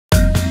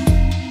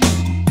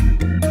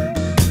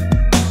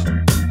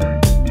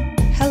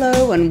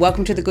Hello and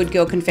welcome to the Good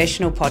Girl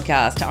Confessional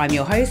podcast. I'm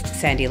your host,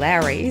 Sandy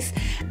Lowries,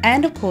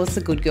 and of course the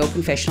Good Girl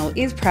Confessional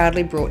is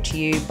proudly brought to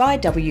you by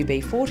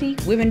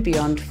WB40, Women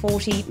Beyond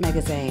 40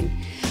 magazine.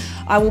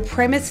 I will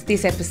premise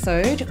this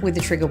episode with a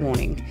trigger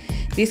warning.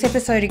 This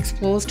episode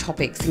explores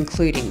topics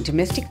including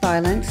domestic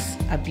violence,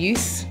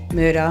 abuse,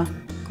 murder,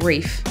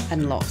 grief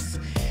and loss.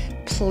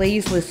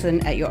 Please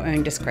listen at your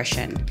own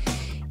discretion.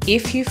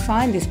 If you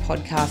find this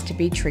podcast to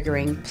be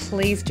triggering,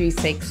 please do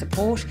seek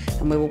support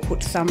and we will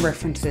put some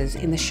references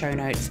in the show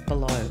notes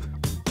below.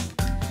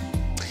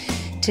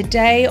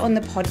 Today on the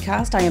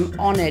podcast, I am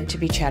honoured to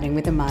be chatting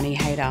with Amani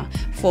Haydar,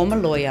 former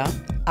lawyer,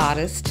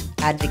 artist,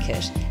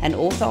 advocate and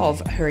author of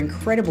her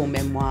incredible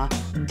memoir,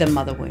 The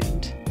Mother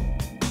Wound.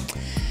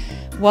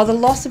 While the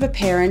loss of a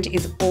parent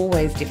is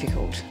always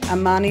difficult,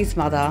 Amani's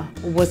mother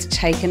was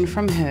taken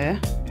from her,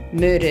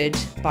 murdered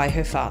by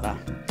her father.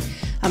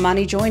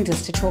 Amani joins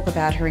us to talk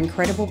about her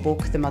incredible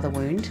book, The Mother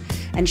Wound,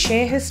 and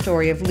share her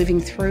story of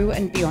living through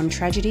and beyond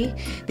tragedy,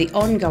 the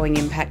ongoing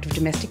impact of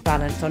domestic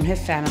violence on her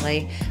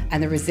family,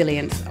 and the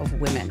resilience of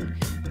women.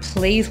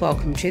 Please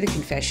welcome to the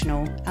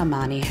confessional,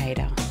 Amani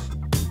Haydar.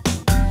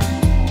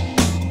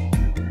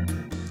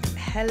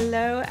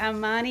 Hello,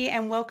 Amani,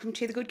 and welcome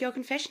to the Good Girl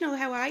Confessional.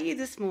 How are you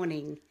this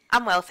morning?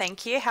 I'm well,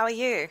 thank you. How are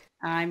you?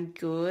 I'm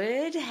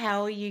good.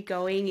 How are you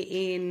going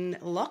in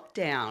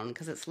lockdown?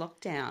 Because it's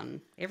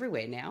lockdown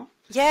everywhere now.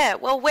 Yeah,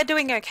 well, we're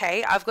doing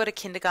okay. I've got a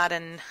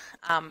kindergarten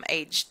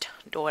aged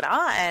daughter,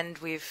 and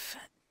we're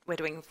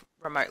doing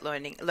remote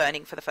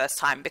learning for the first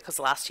time because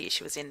last year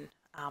she was in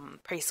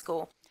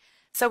preschool.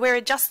 So we're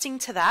adjusting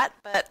to that,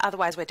 but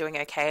otherwise we're doing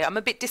okay. I'm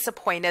a bit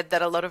disappointed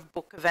that a lot of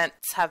book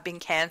events have been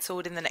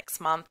cancelled in the next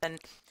month,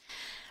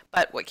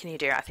 but what can you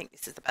do? I think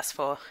this is the best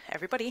for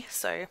everybody.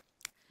 So.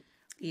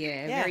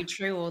 Yeah, very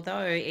true.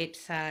 Although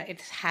it's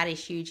had a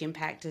huge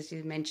impact, as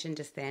you mentioned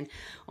just then,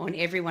 on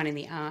everyone in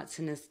the arts,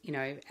 and as you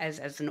know,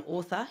 as an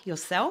author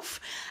yourself,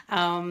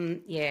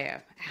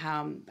 it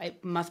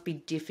must be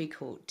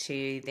difficult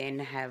to then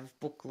have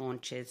book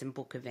launches and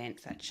book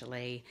events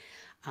actually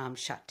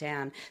shut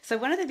down. So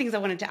one of the things I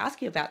wanted to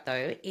ask you about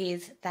though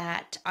is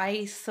that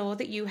I saw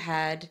that you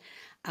had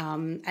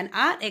an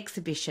art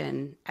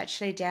exhibition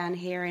actually down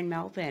here in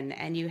Melbourne,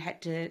 and you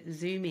had to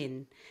Zoom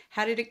in.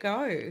 How did it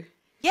go?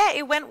 Yeah,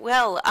 it went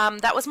well.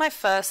 That was my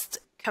first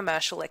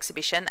commercial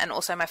exhibition and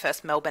also my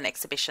first Melbourne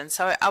exhibition.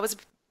 So I was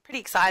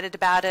pretty excited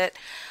about it.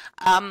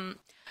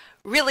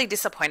 Really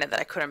disappointed that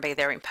I couldn't be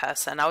there in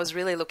person. I was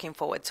really looking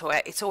forward to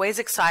it. It's always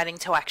exciting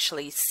to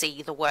actually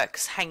see the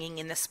works hanging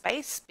in the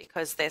space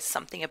because there's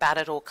something about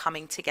it all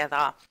coming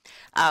together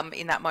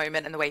in that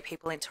moment, and the way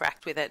people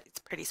interact with it. It's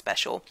pretty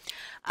special.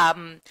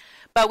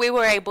 But we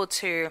were able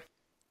to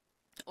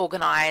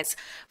organise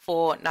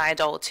for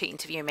Nayadol to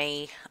interview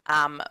me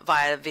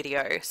via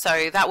video.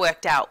 So that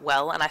worked out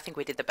well, and I think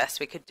we did the best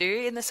we could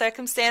do in the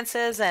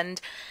circumstances,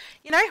 and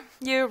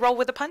you roll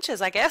with the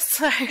punches, I guess.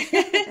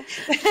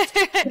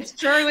 It's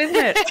true,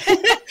 isn't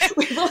it?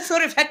 We've all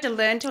sort of had to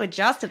learn to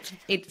adjust.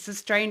 It's a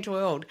strange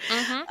world.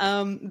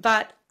 Mm-hmm.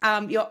 But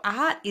your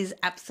art is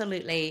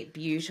absolutely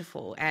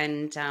beautiful,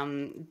 and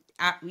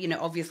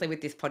obviously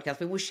with this podcast,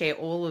 we will share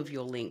all of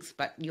your links,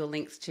 but your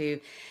links to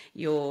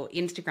your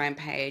Instagram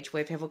page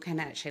where people can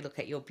actually look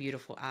at your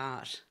beautiful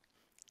art.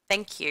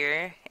 Thank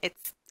you.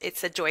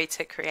 It's a joy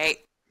to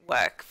create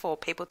work for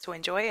people to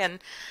enjoy, and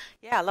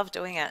yeah, I love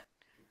doing it.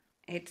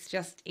 It's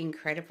just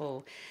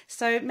incredible.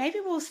 So maybe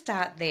we'll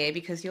start there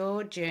because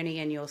your journey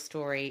and your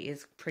story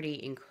is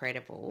pretty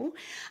incredible.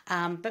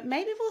 But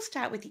maybe we'll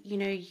start with,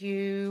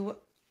 you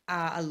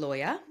are a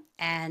lawyer,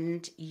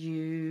 and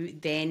you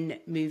then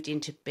moved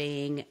into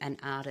being an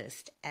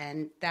artist,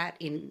 and that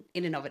in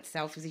and of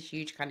itself is a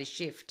huge kind of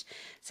shift.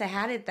 So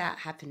how did that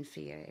happen for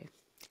you?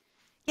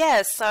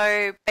 Yeah,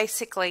 so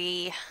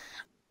basically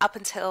up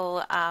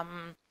until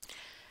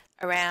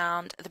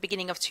around the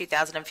beginning of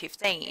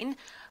 2015,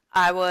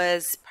 I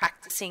was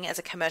practicing as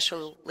a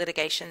commercial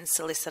litigation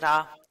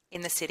solicitor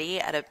in the city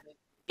at a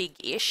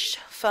big-ish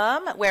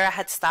firm where I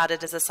had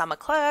started as a summer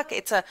clerk.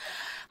 It's a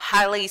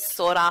highly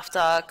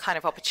sought-after kind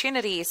of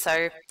opportunity.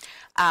 So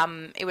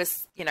it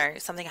was,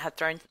 something I had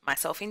thrown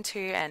myself into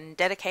and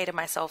dedicated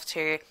myself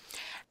to.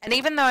 And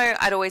even though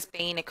I'd always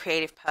been a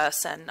creative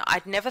person,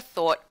 I'd never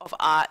thought of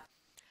art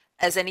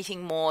as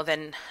anything more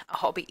than a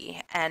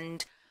hobby.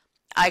 And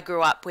I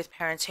grew up with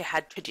parents who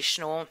had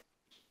traditional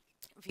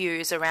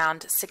views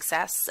around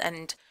success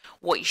and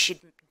what you should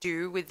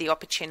do with the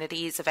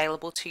opportunities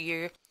available to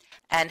you,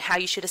 and how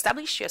you should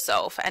establish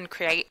yourself and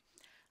create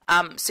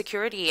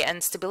security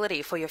and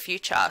stability for your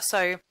future.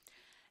 So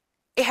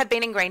it had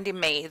been ingrained in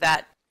me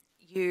that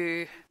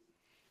a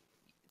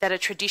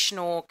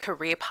traditional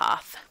career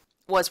path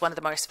was one of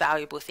the most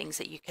valuable things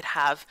that you could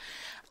have.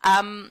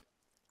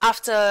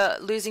 After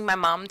losing my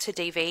mum to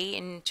DV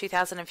in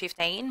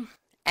 2015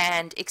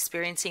 and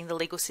experiencing the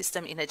legal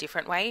system in a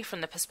different way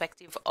from the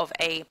perspective of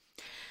a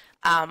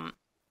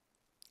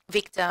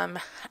victim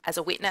as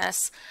a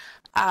witness,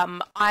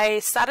 I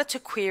started to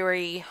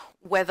query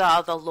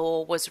whether the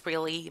law was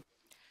really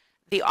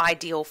the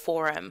ideal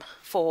forum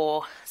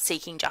for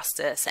seeking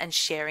justice and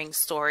sharing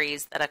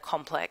stories that are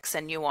complex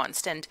and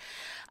nuanced. And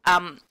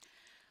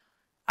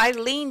I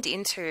leaned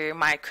into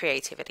my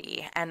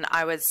creativity, and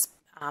I was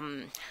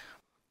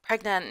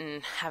pregnant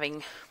and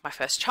having my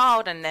first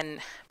child, and then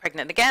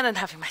pregnant again and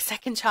having my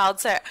second child.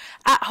 So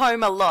at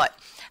home a lot.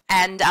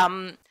 And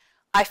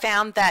I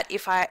found that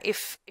if I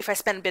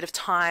spent a bit of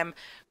time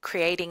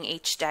creating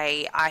each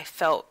day, I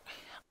felt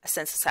a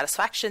sense of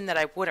satisfaction that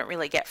I wouldn't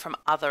really get from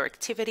other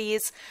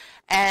activities.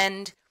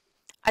 And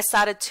I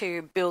started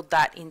to build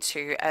that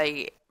into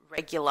a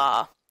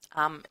regular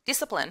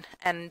discipline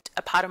and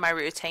a part of my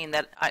routine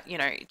that I,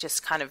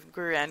 just kind of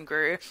grew and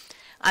grew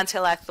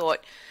until I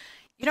thought,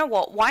 you know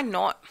what, why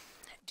not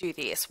do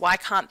this? Why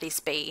can't this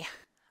be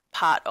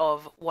part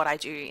of what I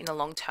do in the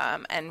long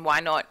term? And why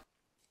not,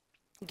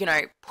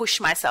 push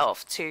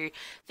myself to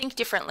think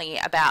differently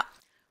about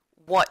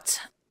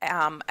what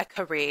a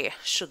career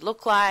should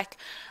look like,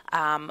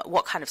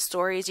 what kind of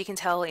stories you can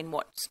tell in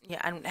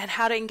and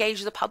how to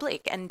engage the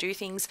public and do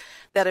things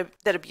that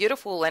are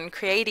beautiful and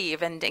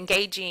creative and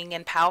engaging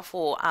and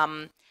powerful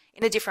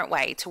in a different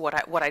way to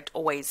what I'd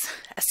always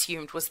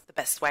assumed was the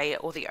best way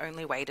or the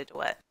only way to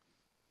do it.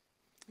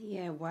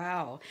 Yeah,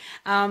 wow.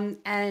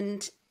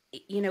 And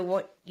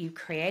what you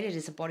created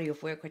is a body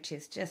of work which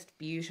is just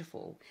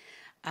beautiful.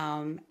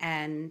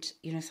 And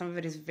some of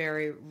it is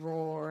very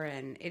raw,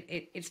 and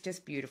it's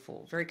just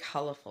beautiful, very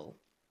colourful.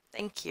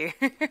 Thank you.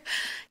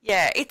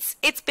 Yeah,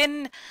 it's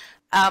been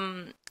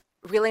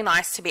really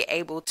nice to be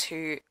able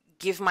to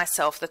give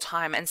myself the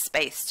time and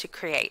space to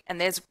create. And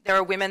there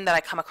are women that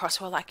I come across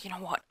who are like, you know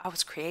what, I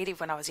was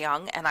creative when I was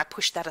young, and I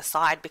pushed that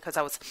aside because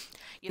I was,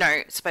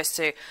 supposed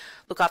to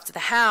look after the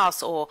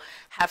house or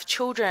have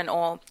children,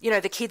 or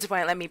the kids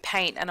won't let me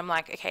paint. And I'm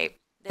like, okay,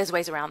 there's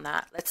ways around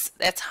that.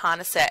 Let's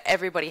harness it.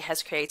 Everybody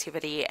has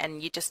creativity,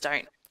 and you just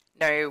don't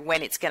know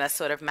when it's going to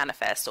sort of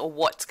manifest or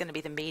what's going to be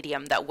the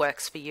medium that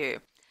works for you.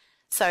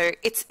 So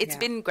it's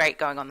been great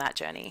going on that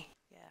journey.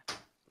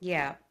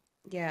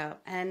 Yeah.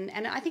 And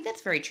I think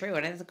that's very true.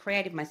 And as a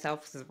creative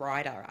myself, as a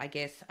writer, I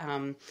guess,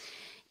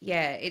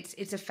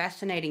 it's a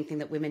fascinating thing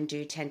that women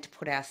do tend to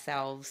put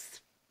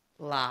ourselves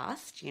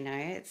last.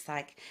 It's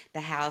like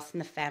the house and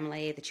the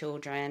family, the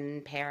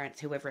children, parents,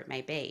 whoever it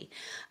may be,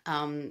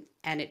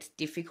 and it's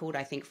difficult,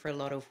 I think, for a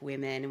lot of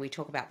women, and we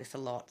talk about this a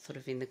lot sort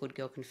of in the Good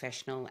Girl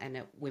Confessional and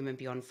at Women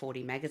Beyond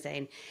 40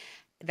 magazine,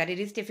 that it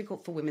is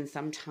difficult for women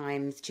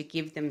sometimes to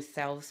give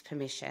themselves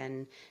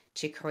permission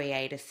to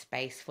create a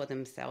space for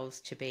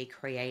themselves to be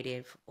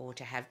creative or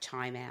to have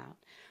time out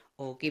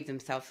or give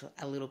themselves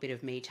a little bit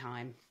of me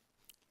time.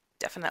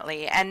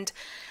 Definitely. And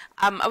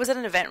I was at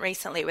an event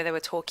recently where they were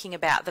talking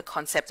about the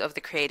concept of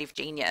the creative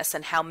genius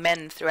and how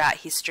men throughout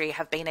history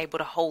have been able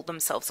to hold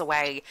themselves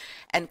away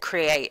and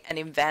create and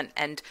invent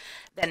and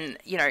then,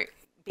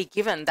 be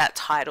given that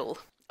title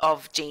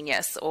of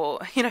genius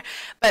or,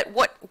 but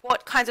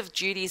what kinds of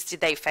duties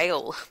did they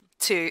fail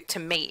to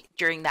meet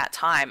during that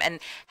time, and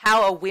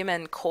how are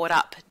women caught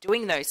up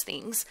doing those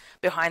things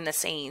behind the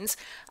scenes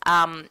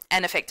and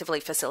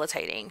effectively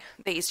facilitating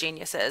these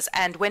geniuses?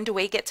 And when do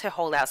we get to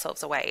hold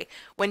ourselves away?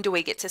 When do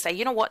we get to say,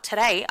 you know what,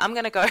 today I'm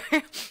going to go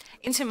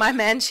into my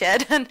man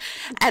shed and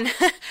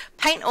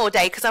paint all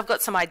day because I've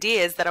got some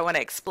ideas that I want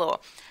to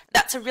explore?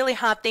 That's a really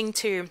hard thing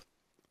to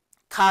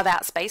carve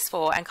out space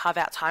for and carve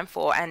out time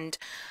for. And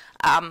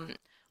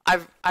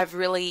I've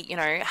really,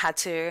 had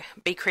to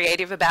be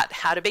creative about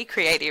how to be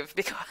creative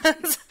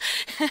because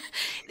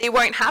it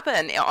won't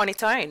happen on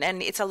its own.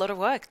 And it's a lot of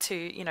work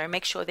to,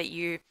 make sure that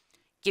you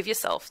give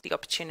yourself the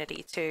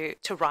opportunity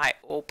to write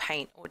or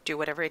paint or do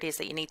whatever it is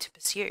that you need to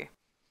pursue.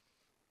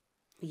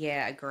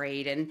 Yeah,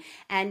 agreed. And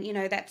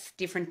that's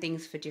different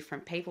things for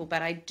different people.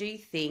 But I do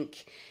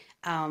think,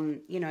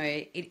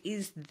 it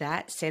is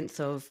that sense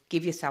of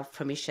give yourself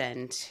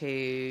permission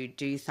to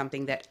do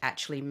something that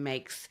actually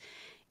makes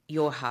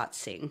your heart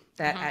sing,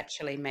 that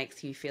actually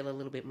makes you feel a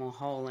little bit more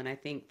whole. And I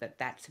think that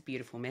that's a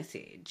beautiful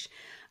message.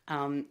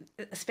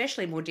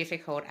 Especially more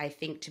difficult, I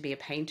think, to be a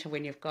painter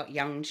when you've got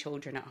young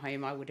children at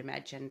home, I would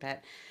imagine.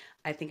 But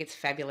I think it's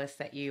fabulous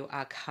that you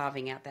are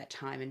carving out that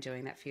time and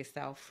doing that for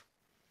yourself.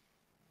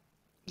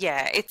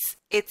 Yeah, it's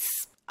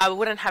I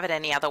wouldn't have it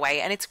any other way.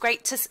 And it's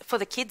great for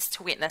the kids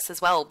to witness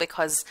as well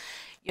because,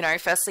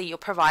 firstly, you're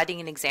providing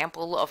an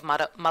example of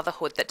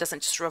motherhood that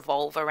doesn't just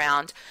revolve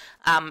around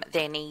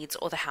their needs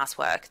or the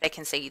housework. They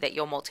can see that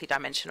you're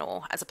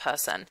multidimensional as a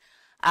person.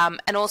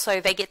 And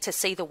also they get to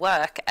see the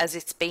work as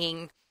it's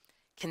being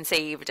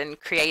conceived and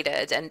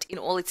created and in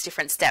all its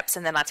different steps.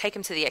 And then I take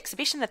them to the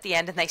exhibition at the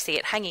end and they see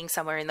it hanging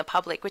somewhere in the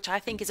public, which I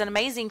think is an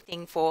amazing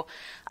thing for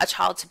a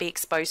child to be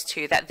exposed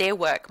to, that their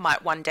work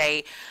might one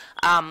day,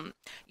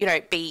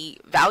 be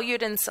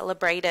valued and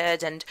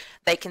celebrated, and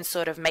they can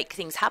sort of make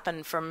things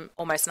happen from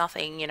almost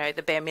nothing,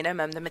 the bare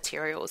minimum, the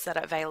materials that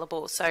are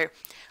available. So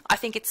I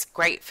think it's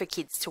great for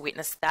kids to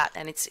witness that,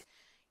 and it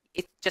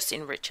just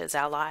enriches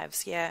our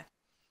lives. Yeah.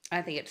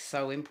 I think it's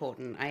so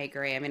important. I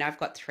agree. I mean, I've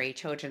got 3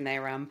 children.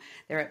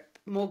 They're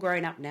more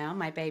grown up now.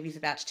 My baby's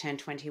about to turn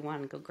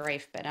 21. Good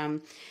grief! But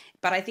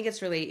But I think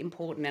it's really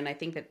important, and I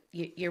think that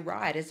you're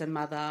right, as a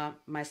mother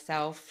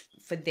myself,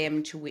 for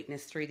them to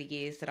witness through the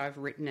years that I've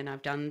written and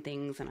I've done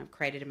things and I've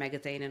created a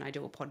magazine and I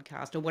do a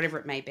podcast or whatever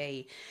it may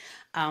be,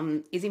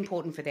 is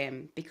important for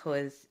them,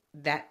 because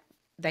that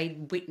they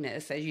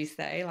witness, as you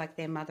say, like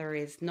their mother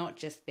is not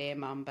just their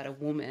mum, but a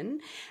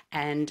woman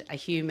and a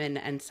human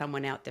and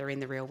someone out there in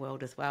the real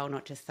world as well,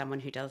 not just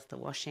someone who does the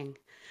washing.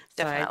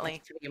 Definitely. So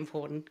it's really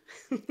important.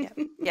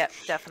 Yeah,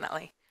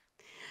 definitely.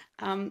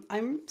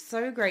 I'm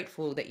so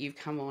grateful that you've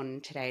come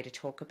on today to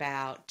talk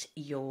about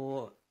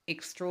your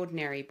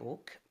extraordinary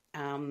book,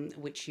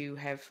 which you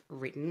have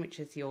written, which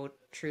is your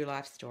true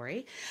life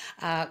story,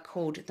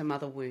 called The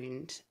Mother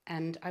Wound.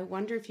 And I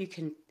wonder if you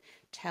can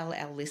tell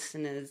our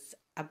listeners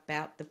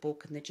about the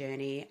book and the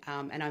journey.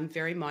 And I'm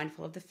very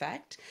mindful of the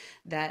fact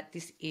that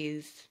this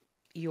is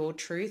your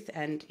truth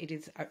and it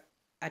is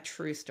a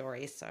true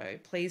story. So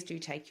please do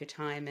take your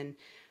time, and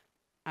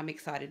I'm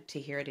excited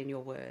to hear it in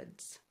your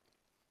words.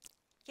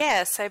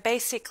 Yeah, so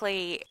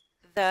basically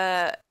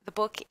the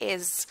book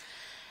is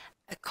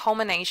a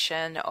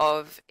culmination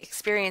of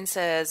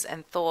experiences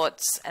and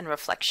thoughts and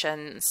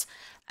reflections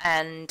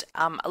and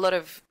a lot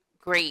of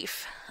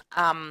grief,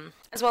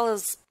 as well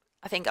as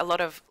I think a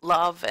lot of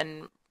love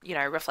and, you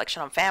know,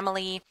 reflection on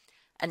family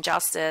and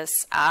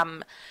justice,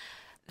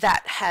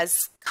 that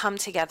has come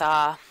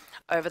together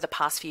over the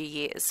past few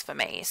years for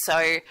me.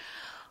 So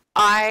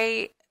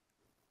I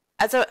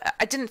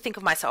didn't think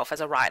of myself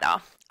as a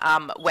writer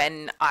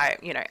when I,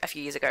 you know, a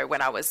few years ago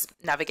when I was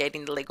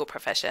navigating the legal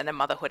profession and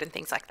motherhood and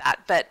things like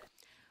that. But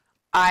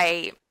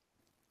I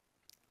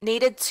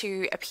needed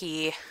to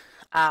appear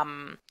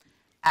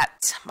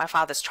at my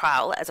father's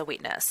trial as a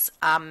witness.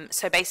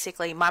 So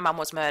basically, my mum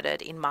was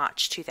murdered in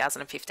March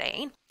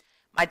 2015.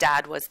 My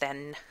dad was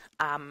then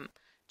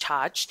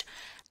charged,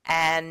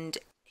 and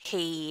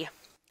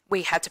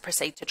we had to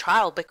proceed to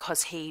trial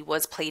because he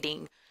was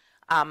pleading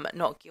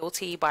not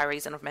guilty by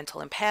reason of mental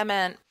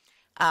impairment.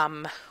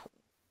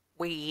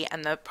 We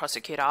and the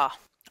prosecutor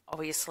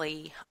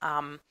obviously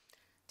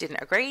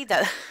didn't agree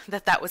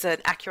that was an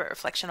accurate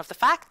reflection of the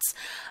facts.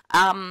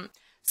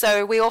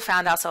 So we all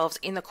found ourselves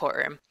in the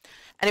courtroom,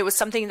 and it was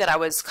something that I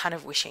was kind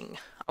of wishing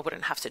I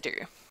wouldn't have to do.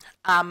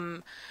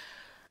 And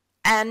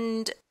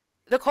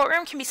the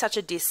courtroom can be such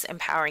a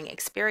disempowering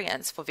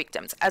experience for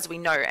victims, as we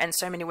know, and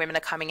so many women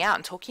are coming out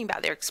and talking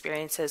about their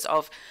experiences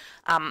of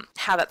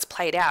how that's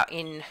played out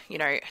in, you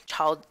know,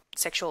 child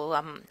sexual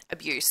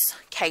abuse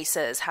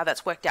cases, how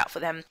that's worked out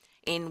for them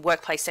in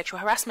workplace sexual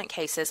harassment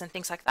cases and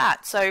things like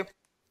that. So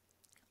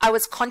I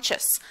was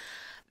conscious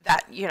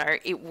that, you know,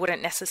 it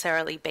wouldn't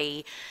necessarily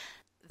be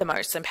the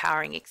most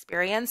empowering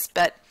experience,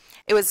 but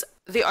it was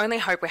the only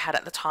hope we had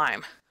at the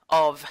time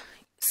of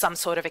some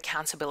sort of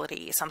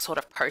accountability, some sort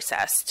of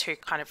process to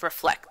kind of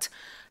reflect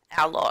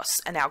our loss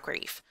and our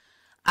grief.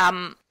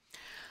 I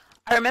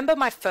remember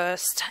my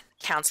first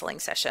counselling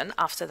session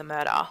after the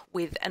murder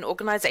with an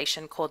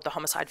organisation called the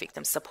Homicide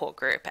Victims Support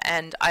Group,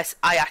 and I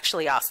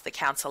actually asked the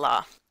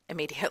counsellor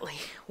immediately,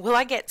 will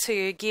I get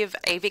to give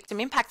a victim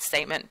impact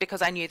statement?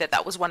 Because I knew that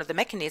that was one of the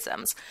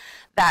mechanisms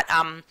that,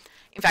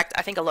 in fact,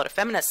 I think a lot of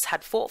feminists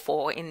had fought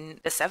for in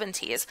the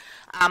 70s,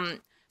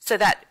 so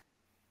that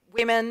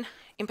women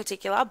in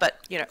particular, but,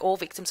 you know, all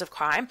victims of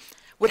crime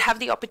would have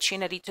the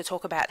opportunity to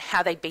talk about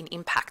how they'd been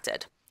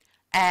impacted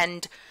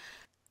and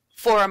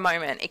for a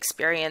moment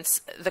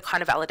experience the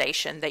kind of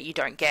validation that you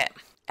don't get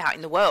out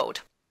in the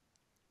world.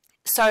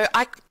 So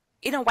I,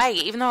 in a way,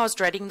 even though I was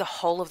dreading the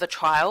whole of the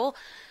trial,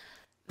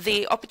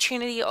 the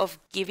opportunity of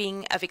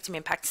giving a victim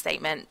impact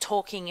statement,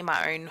 talking in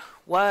my own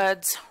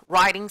words,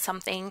 writing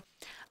something,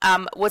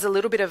 was a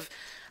little bit of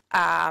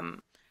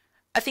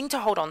a thing to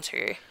hold on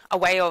to, a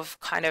way of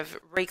kind of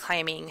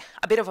reclaiming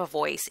a bit of a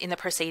voice in the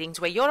proceedings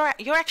where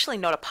you're actually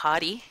not a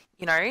party,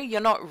 you know, you're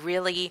not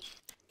really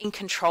in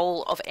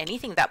control of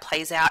anything that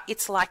plays out.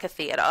 It's like a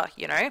theatre,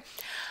 you know.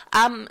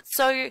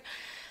 So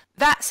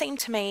that seemed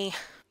to me,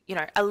 you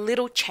know, a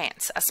little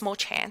chance, a small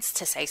chance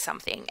to say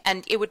something,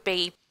 and it would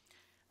be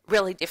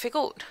really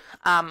difficult.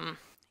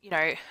 You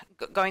know,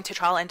 going to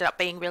trial ended up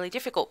being really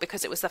difficult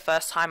because it was the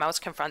first time I was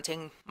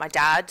confronting my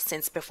dad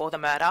since before the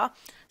murder.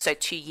 So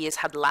 2 years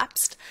had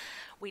lapsed.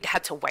 We'd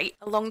had to wait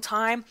a long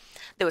time.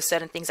 There were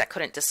certain things I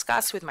couldn't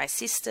discuss with my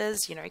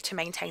sisters, you know, to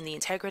maintain the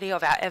integrity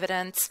of our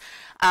evidence.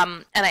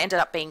 And I ended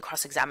up being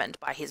cross-examined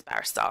by his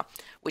barrister,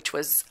 which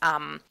was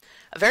a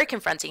very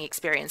confronting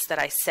experience that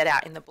I set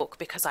out in the book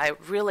because I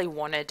really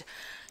wanted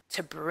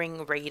to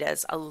bring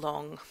readers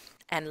along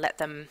and let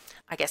them,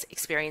 I guess,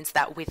 experience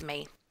that with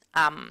me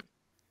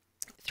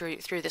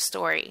through the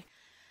story.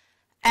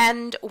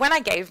 And when I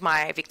gave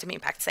my victim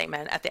impact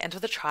statement at the end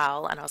of the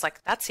trial, and I was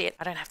like, that's it,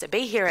 I don't have to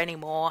be here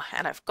anymore,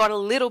 and I've got a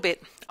little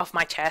bit off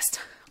my chest,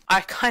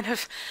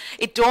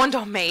 it dawned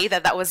on me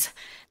that that was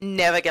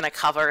never going to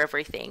cover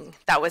everything.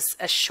 That was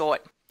a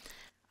short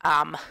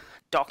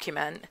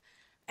document,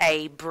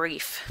 a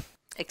brief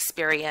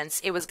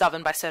experience. It was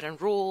governed by certain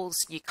rules.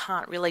 You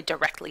can't really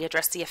directly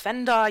address the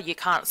offender. You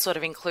can't sort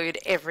of include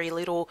every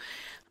little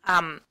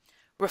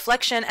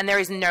reflection, and there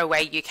is no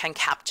way you can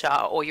capture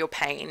all your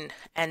pain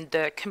and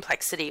the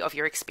complexity of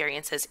your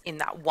experiences in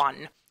that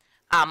one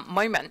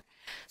moment.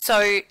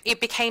 So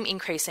it became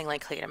increasingly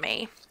clear to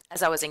me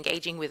as I was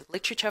engaging with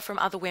literature from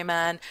other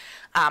women,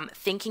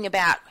 thinking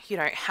about,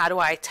 how do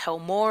I tell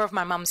more of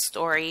my mum's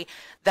story,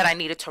 that I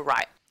needed to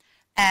write.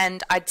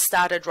 And I'd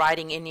started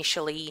writing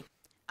initially,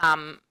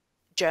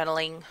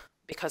 journaling,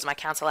 because my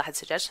counsellor had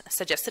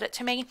suggested it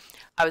to me.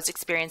 I was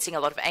experiencing a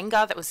lot of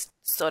anger that was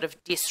sort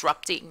of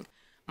disrupting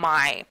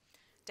my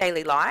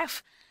daily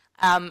life,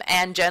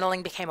 and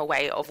journaling became a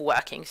way of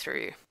working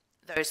through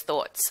those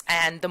thoughts.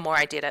 And the more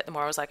I did it, the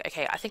more I was like,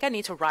 okay, I think I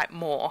need to write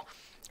more.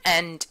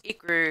 And it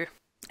grew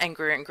and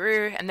grew and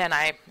grew. And then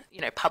I,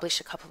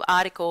 published a couple of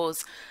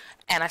articles,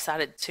 and I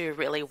started to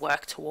really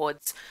work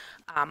towards,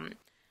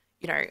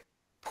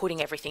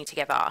 putting everything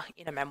together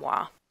in a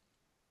memoir.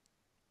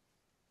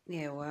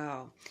 Yeah,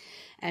 wow.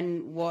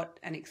 And what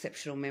an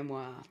exceptional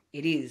memoir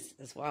it is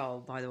as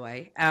well, by the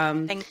way.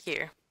 Thank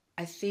you.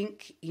 I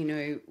think,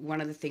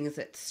 one of the things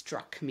that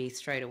struck me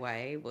straight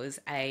away was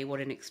what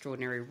an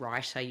extraordinary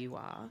writer you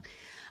are,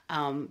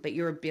 but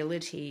your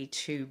ability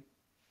to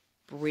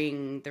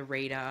bring the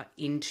reader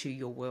into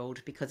your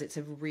world, because it's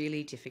a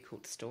really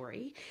difficult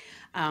story.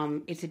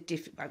 It's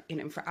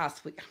for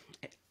us,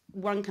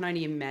 one can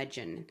only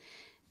imagine,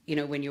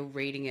 when you're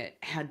reading it,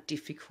 how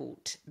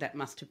difficult that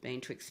must have been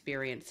to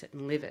experience it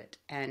and live it,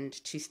 and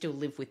to still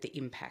live with the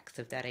impacts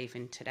of that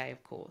even today,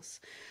 of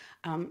course.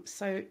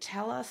 So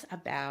tell us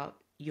about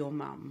your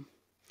mum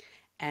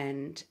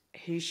and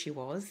who she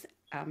was,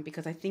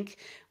 because I think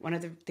one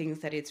of the things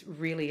that is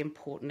really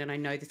important, and I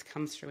know this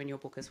comes through in your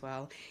book as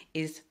well,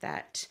 is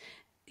that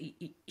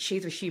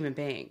she's a human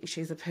being,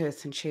 she's a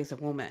person, she's a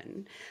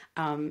woman,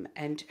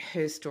 and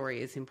her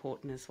story is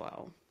important as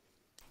well.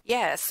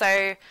 Yeah,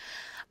 so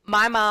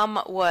my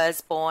mum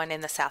was born in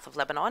the south of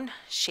Lebanon.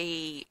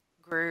 She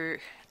grew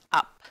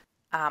up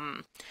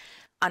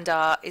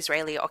under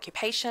Israeli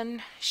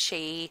occupation.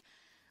 She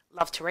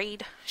loved to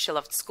read. She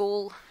loved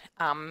school.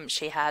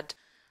 She had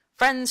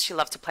friends. She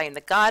loved to play in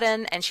the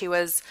garden, and she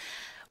was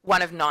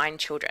one of 9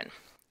 children.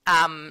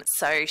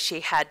 So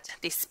she had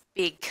this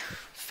big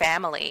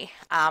family,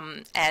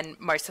 and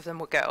most of them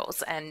were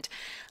girls. And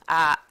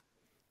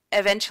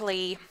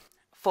eventually,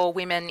 for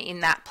women in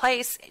that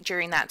place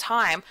during that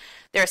time,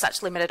 there are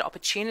such limited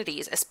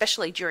opportunities,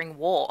 especially during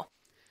war,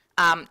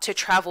 to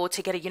travel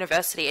to get a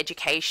university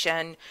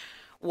education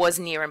was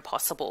near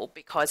impossible,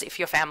 because if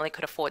your family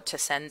could afford to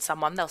send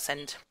someone, they'll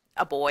send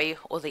a boy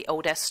or the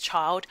eldest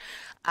child.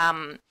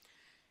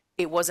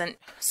 It wasn't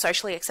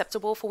socially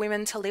acceptable for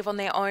women to live on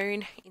their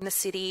own in the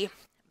city.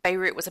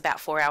 Beirut was about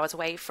 4 hours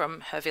away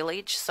from her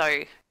village,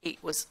 so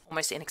it was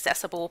almost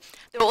inaccessible.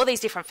 There were all these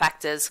different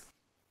factors.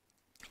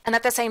 And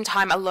at the same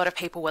time, a lot of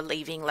people were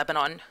leaving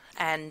Lebanon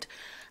and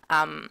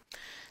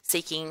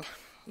seeking,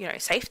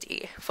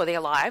 safety for their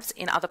lives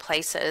in other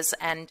places.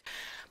 And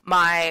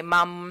my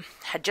mum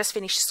had just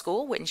finished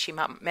school when she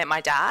met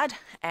my dad,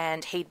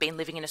 and he'd been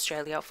living in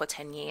Australia for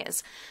 10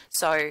 years.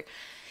 So it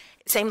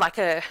seemed like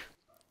an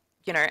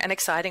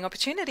exciting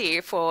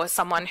opportunity for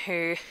someone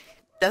who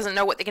doesn't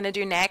know what they're going to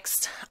do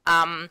next.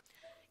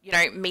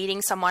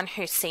 Meeting someone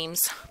who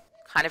seems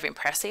kind of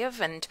impressive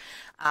and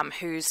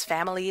whose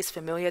family is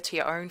familiar to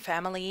your own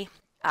family.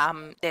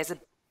 There's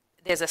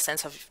a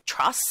sense of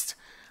trust,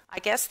 I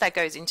guess, that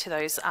goes into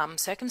those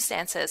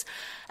circumstances.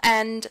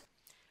 And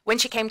when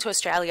she came to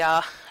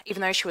Australia,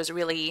 even though she was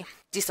really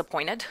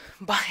disappointed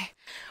by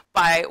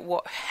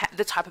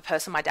the type of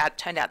person my dad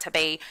turned out to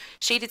be,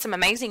 she did some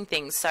amazing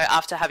things. So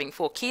after having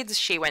 4 kids,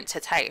 she went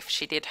to TAFE.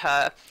 She did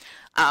her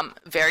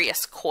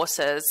various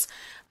courses,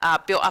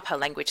 built up her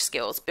language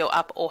skills, built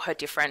up all her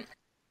different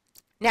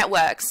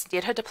networks,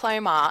 did her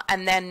diploma,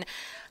 and then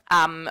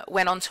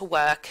went on to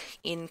work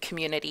in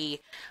community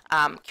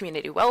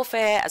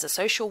welfare as a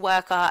social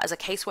worker, as a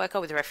caseworker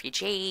with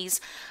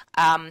refugees.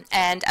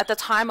 And at the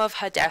time of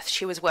her death,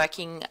 she was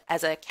working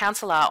as a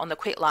counsellor on the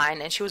Quit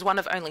line, and she was one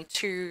of only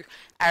 2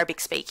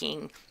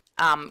 Arabic-speaking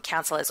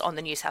counsellors on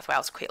the New South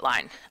Wales Quit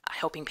line,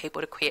 helping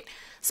people to quit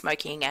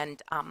smoking.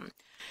 And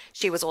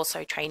she was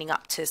also training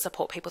up to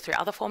support people through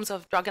other forms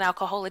of drug and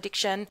alcohol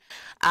addiction.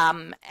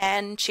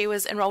 And she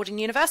was enrolled in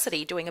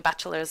university doing a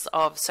Bachelor's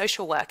of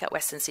Social Work at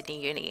Western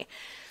Sydney Uni.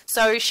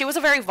 So she was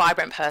a very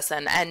vibrant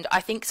person. And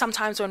I think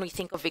sometimes when we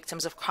think of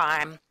victims of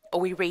crime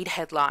or we read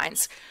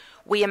headlines,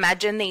 we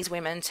imagine these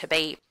women to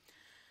be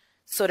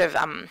sort of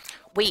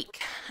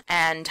weak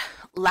and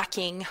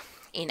lacking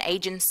in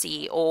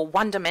agency or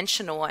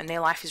one-dimensional, and their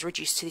life is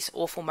reduced to this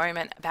awful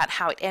moment about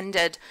how it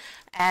ended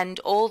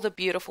and all the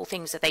beautiful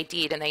things that they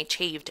did and they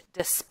achieved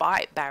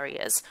despite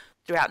barriers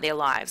throughout their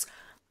lives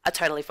are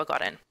totally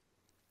forgotten.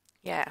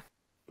 Yeah.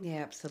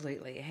 Yeah,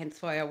 absolutely.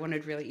 Hence why I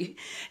wanted really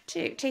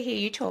to hear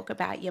you talk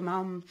about your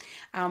mum,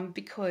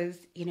 because,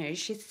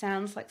 she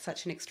sounds like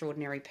such an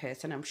extraordinary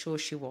person. I'm sure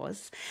she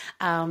was.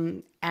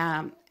 And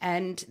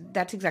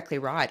that's exactly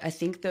right. I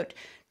think that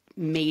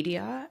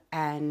media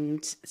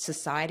and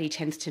society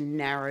tends to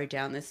narrow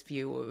down this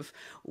view of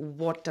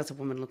what does a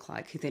woman look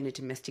like who's in a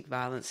domestic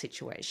violence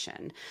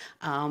situation,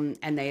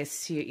 and they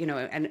assume,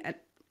 and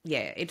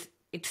yeah, it's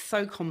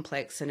so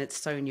complex and it's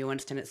so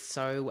nuanced and it's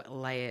so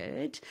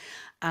layered.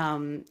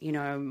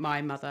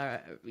 My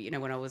mother,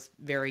 when I was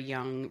very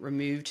young,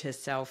 removed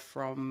herself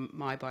from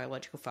my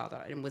biological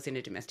father and was in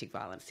a domestic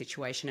violence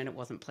situation, and it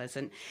wasn't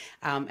pleasant.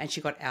 And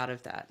she got out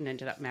of that and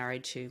ended up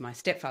married to my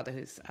stepfather,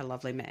 who's a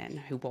lovely man,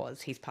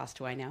 he's passed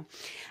away now.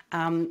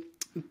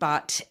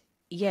 But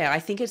yeah, I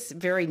think it's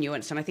very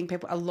nuanced, and I think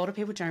a lot of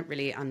people don't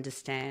really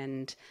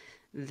understand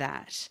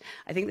that.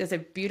 I think there's a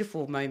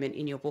beautiful moment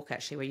in your book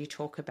actually where you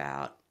talk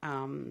about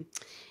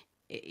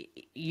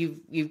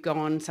you've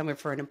gone somewhere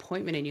for an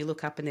appointment and you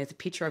look up and there's a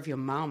picture of your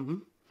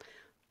mum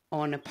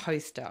on a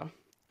poster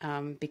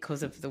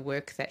because of the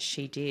work that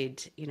she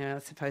did. I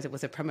suppose it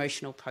was a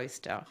promotional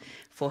poster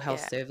for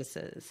health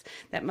services.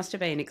 That must have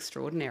been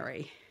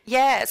extraordinary.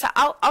 Yeah, so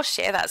I'll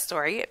share that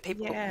story.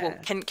 People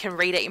can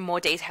read it in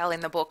more detail in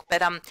the book.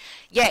 But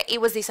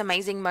it was this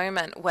amazing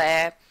moment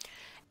where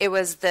it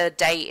was the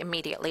day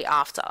immediately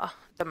after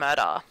the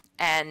murder,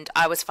 and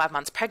I was 5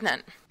 months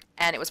pregnant,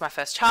 and it was my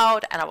first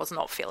child, and I was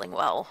not feeling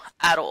well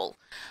at all.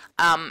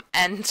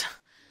 And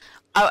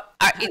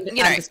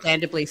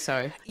understandably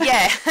so.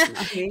 Yeah,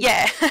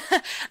 yeah.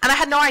 And I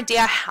had no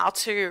idea how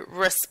to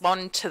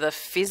respond to the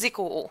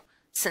physical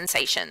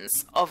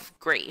sensations of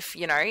grief.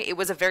 It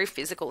was a very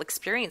physical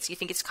experience. You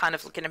think it's kind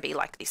of going to be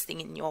like this thing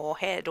in your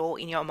head or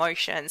in your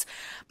emotions,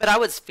 but I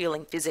was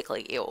feeling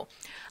physically ill,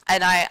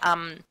 and I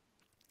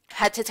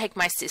had to take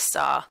my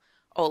sister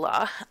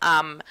Ola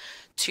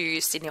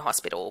to Sydney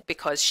Hospital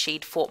because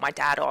she'd fought my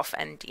dad off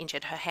and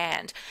injured her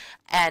hand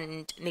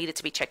and needed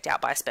to be checked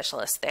out by a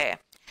specialist there.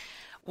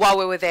 While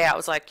we were there, I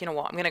was like, you know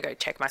what, I'm going to go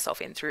check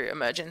myself in through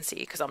emergency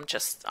because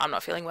I'm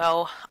not feeling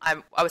well.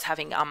 I was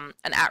having an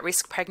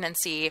at-risk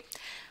pregnancy.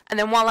 And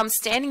then while I'm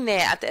standing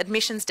there at the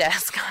admissions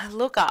desk, I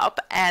look up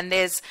and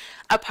there's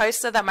a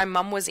poster that my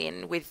mum was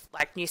in with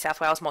like New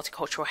South Wales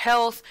Multicultural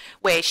Health,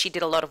 where she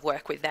did a lot of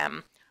work with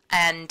them.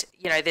 And,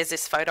 there's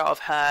this photo of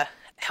her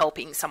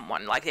helping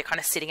someone, like they're kind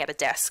of sitting at a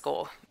desk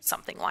or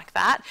something like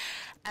that.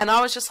 And I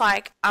was just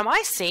like, am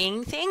I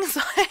seeing things?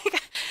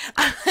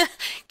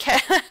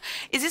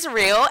 Is this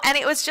real? And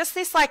it was just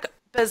this like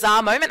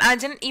bizarre moment. I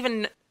didn't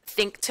even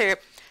think to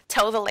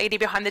tell the lady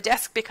behind the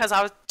desk because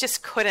I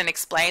just couldn't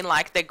explain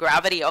like the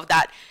gravity of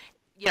that,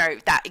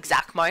 that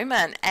exact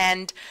moment.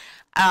 And,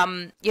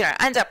 I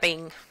ended up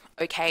being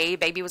okay.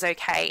 Baby was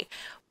okay.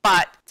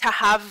 But to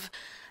have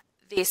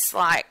this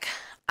like,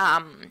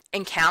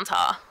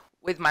 encounter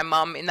with my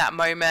mum in that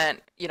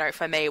moment,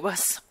 for me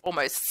was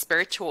almost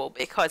spiritual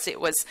because it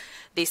was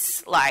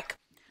this like,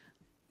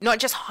 not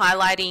just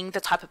highlighting the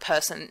type of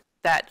person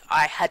that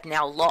I had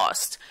now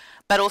lost,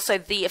 but also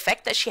the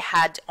effect that she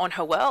had on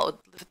her world,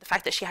 the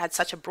fact that she had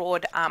such a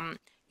broad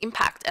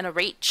impact and a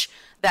reach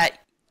that,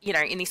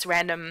 in this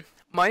random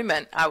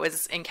moment I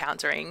was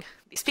encountering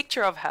this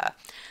picture of her.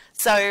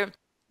 So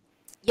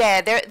yeah,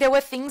 there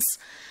were things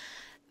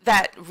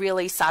that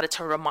really started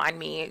to remind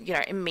me,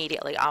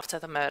 immediately after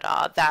the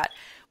murder, that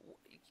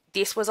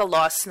this was a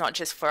loss not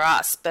just for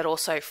us, but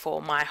also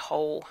for my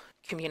whole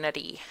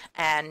community,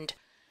 and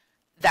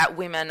that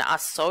women are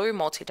so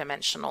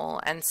multidimensional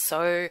and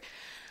so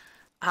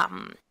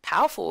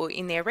powerful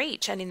in their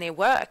reach and in their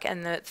work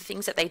and the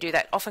things that they do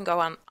that often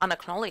go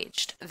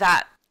unacknowledged,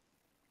 that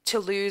to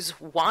lose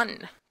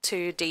one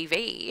to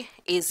DV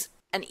is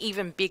an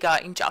even bigger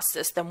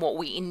injustice than what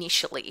we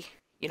initially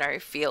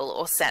feel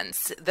or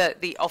sense.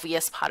 The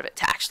obvious part of it,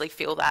 to actually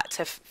feel that,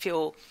 to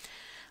feel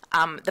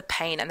the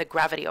pain and the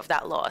gravity of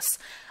that loss.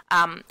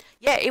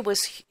 It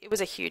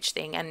was a huge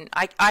thing, and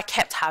I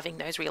kept having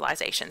those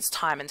realizations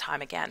time and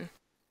time again.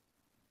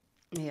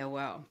 Yeah,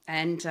 wow.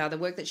 And the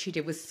work that she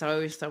did was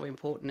so, so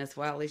important as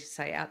well, as you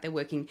say, out there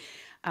working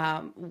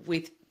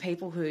with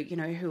people who,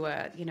 who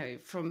are,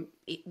 from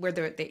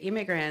whether they're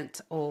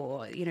immigrants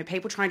or,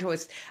 people trying to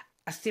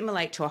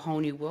assimilate to a whole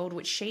new world,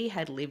 which she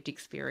had lived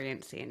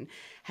experience in,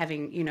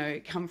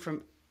 having, come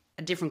from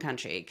a different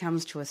country. It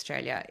comes to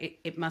Australia.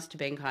 It must have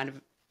been kind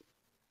of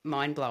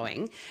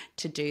mind-blowing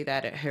to do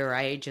that at her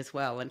age as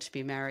well, and to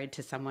be married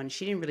to someone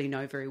she didn't really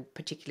know very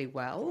particularly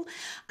well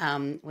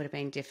would have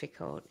been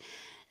difficult.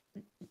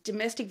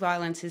 Domestic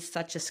violence is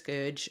such a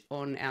scourge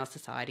on our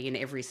society and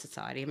every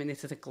society. I mean,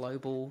 this is a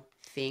global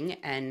thing,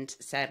 and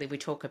sadly we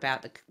talk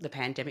about the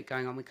pandemic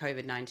going on with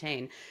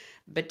COVID-19,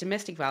 but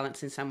domestic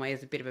violence in some way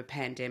is a bit of a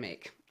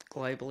pandemic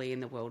globally in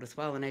the world as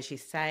well. And as you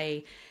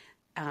say,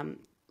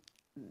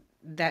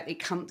 that it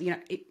comes,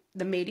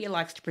 the media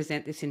likes to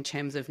present this in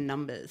terms of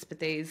numbers, but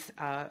these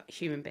are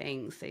human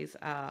beings. These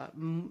are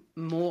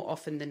more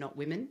often than not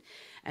women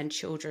and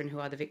children who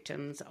are the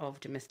victims of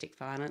domestic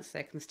violence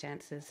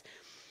circumstances.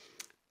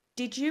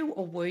 Did you,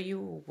 or were you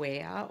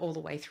aware all the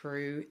way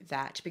through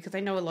that, because I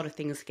know a lot of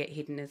things get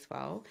hidden as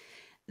well,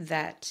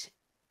 that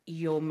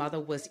your mother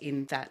was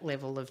in that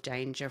level of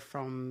danger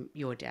from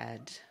your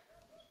dad?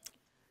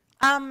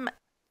 The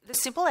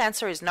simple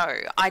answer is no.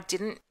 I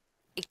didn't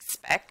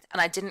expect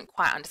and I didn't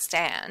quite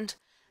understand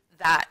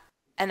that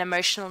an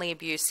emotionally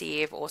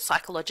abusive or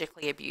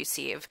psychologically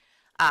abusive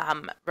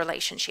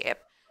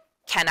relationship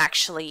can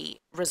actually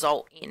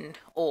result in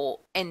or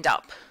end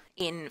up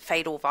in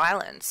fatal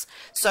violence.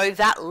 So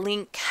that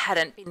link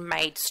hadn't been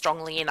made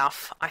strongly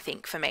enough, I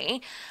think, for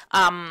me.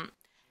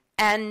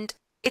 And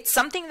it's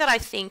something that I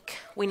think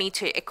we need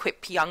to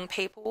equip young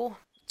people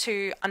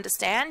to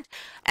understand.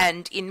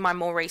 And in my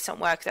more recent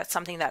work, that's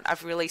something that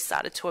I've really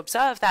started to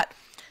observe, that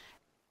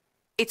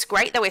it's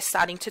great that we're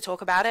starting to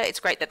talk about it. It's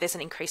great that there's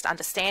an increased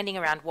understanding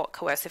around what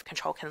coercive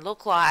control can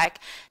look like,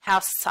 how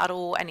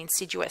subtle and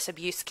insidious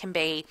abuse can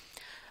be.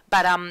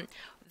 But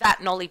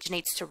that knowledge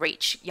needs to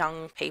reach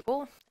young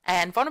people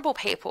and vulnerable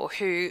people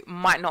who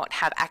might not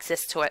have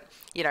access to it,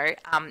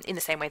 in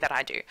the same way that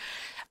I do.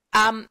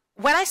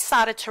 When I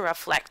started to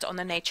reflect on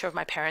the nature of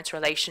my parents'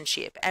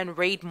 relationship and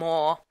read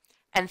more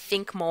and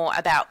think more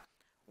about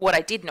what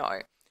I did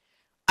know,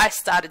 I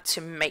started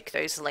to make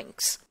those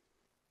links.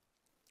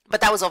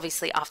 But that was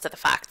obviously after the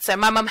fact. So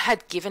my mum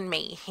had given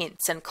me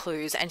hints and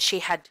clues, and she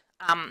had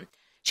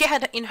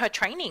in her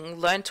training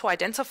learned to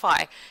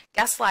identify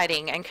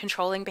gaslighting and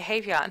controlling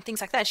behavior and things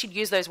like that. And she'd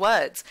use those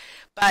words,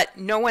 but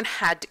no one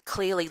had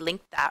clearly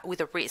linked that with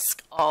a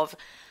risk of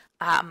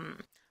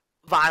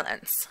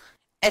violence,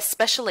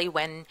 especially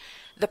when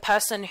the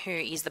person who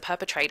is the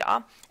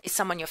perpetrator is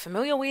someone you're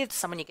familiar with,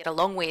 someone you get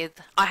along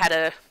with. I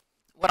had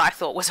what I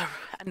thought was a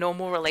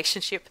normal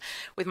relationship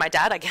with my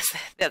dad. I guess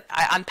that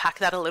I unpack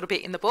that a little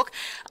bit in the book.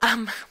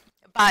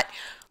 But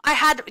I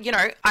had,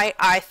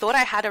 I thought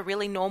I had a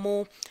really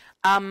normal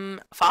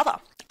father.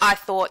 I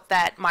thought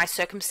that my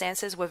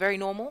circumstances were very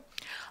normal.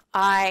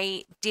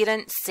 I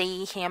didn't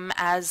see him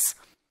as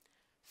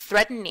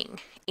threatening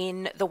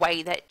in the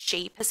way that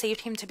she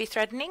perceived him to be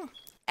threatening.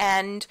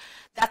 And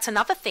that's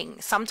another thing.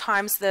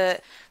 Sometimes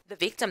the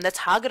victim, the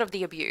target of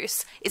the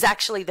abuse, is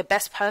actually the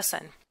best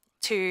person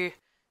to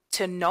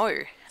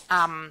know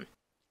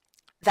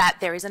that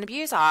there is an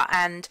abuser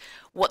and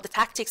what the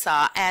tactics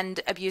are.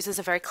 And abusers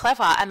are very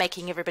clever at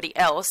making everybody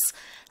else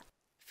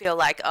feel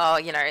like,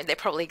 they're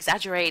probably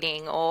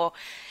exaggerating, or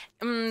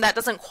that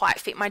doesn't quite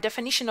fit my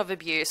definition of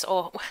abuse,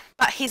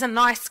 but he's a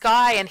nice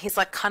guy and he's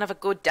like kind of a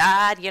good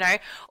dad,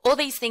 all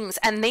these things.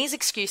 And these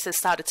excuses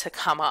started to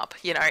come up,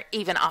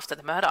 even after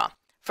the murder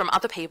from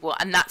other people.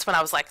 And that's when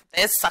I was like,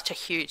 there's such a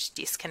huge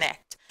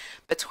disconnect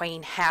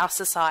between how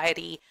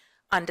society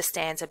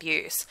understands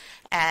abuse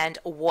and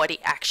what it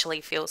actually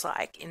feels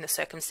like in the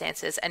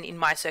circumstances, and in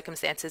my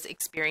circumstances,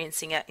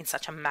 experiencing it in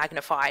such a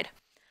magnified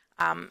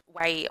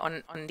way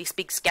on this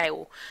big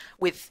scale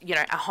with,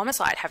 a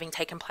homicide having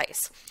taken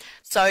place.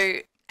 So,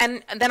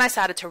 and then I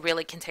started to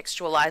really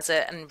contextualize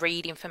it and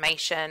read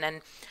information,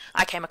 and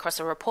I came across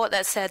a report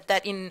that said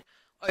that in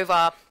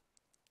over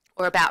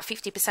or about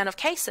 50% of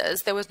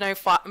cases, there was no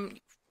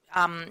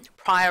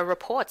prior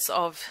reports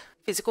of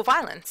physical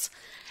violence.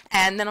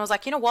 And then I was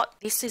like, you know what,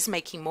 this is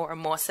making more and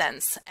more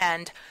sense.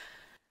 And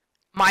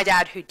my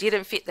dad, who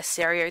didn't fit the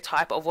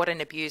stereotype of what an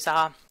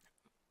abuser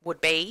would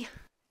be,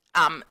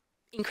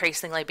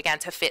 increasingly began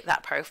to fit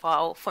that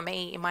profile for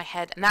me in my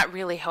head. And that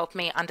really helped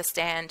me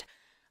understand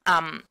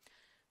the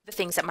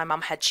things that my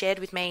mum had shared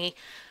with me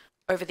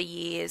over the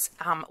years,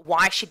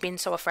 why she'd been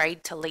so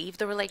afraid to leave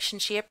the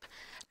relationship,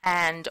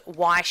 and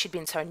why she'd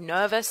been so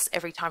nervous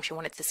every time she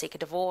wanted to seek a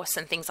divorce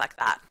and things like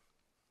that.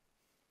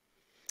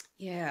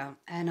 Yeah,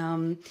 and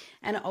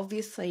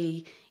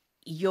obviously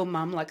your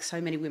mum, like so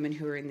many women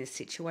who are in this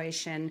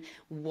situation,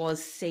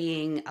 was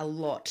seeing a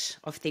lot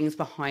of things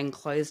behind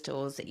closed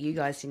doors that you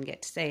guys didn't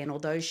get to see. And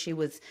although she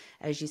was,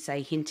 as you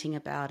say, hinting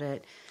about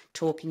it,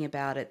 talking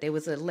about it, there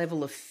was a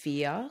level of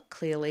fear,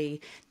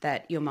 clearly,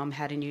 that your mum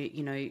had, and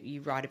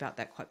you write about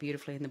that quite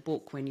beautifully in the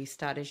book when you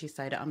start, as you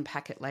say, to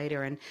unpack it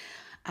later. And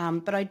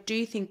but I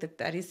do think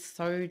that is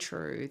so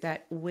true,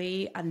 that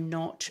we are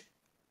not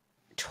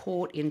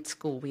taught in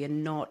school. We are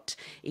not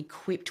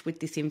equipped with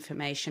this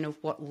information of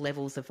what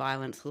levels of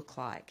violence look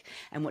like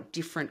and what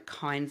different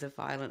kinds of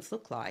violence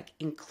look like,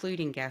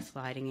 including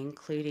gaslighting,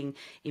 including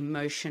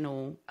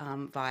emotional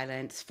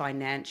violence,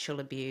 financial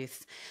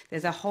abuse.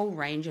 There's a whole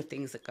range of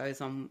things that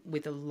goes on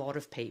with a lot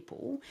of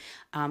people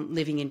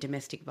living in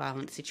domestic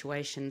violence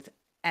situations.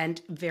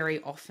 And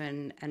very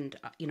often, and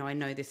I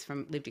know this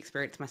from lived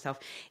experience myself,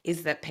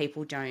 is that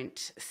people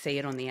don't see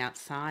it on the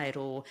outside,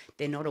 or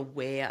they're not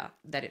aware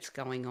that it's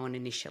going on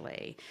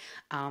initially.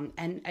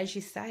 And as you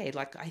say,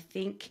 I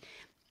think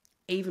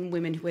even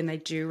women, when they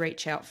do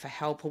reach out for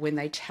help, or when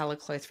they tell a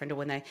close friend,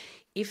 or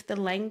if the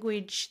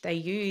language they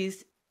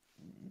use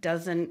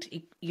doesn't,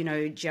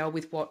 gel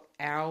with what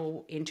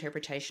our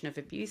interpretation of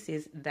abuse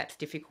is, that's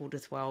difficult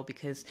as well,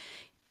 because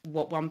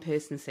what one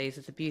person sees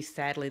as abuse,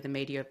 sadly, the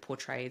media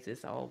portrays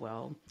as, oh,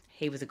 well,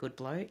 he was a good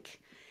bloke,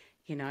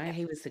 he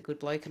was a good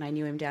bloke and I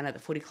knew him down at the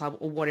footy club,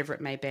 or whatever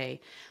it may be.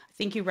 I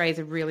think you raise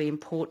a really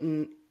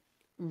important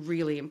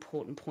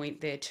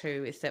point there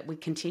too, is that we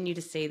continue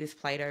to see this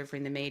played over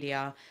in the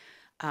media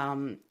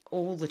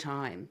all the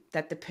time,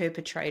 that the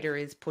perpetrator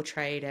is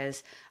portrayed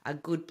as a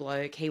good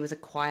bloke. He was a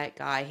quiet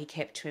guy. He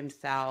kept to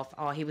himself.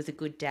 Oh, he was a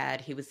good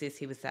dad. He was this,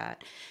 he was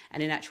that.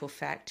 And in actual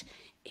fact,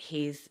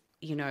 he's,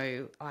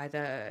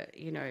 either,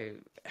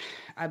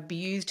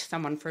 abused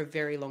someone for a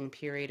very long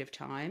period of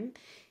time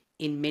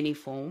in many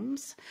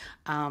forms,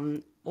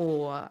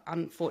 or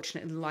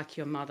unfortunately, like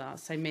your mother,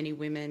 so many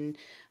women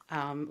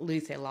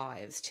lose their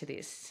lives to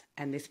this,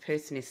 and this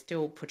person is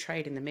still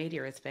portrayed in the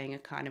media as being a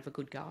kind of a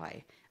good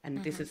guy,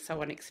 and this is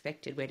so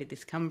unexpected. Where did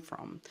this come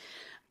from?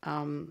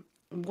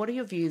 What are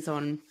your views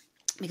on,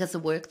 because the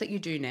work that you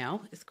do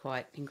now is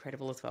quite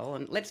incredible as well,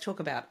 and let's talk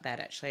about that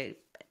actually.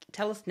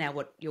 Tell us now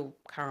what your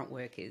current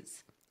work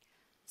is.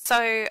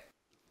 So,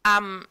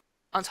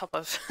 on top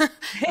of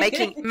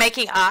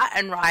making art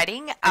and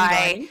writing,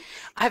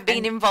 I've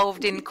been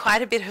involved in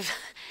quite a bit of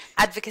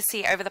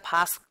advocacy over the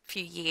past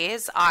few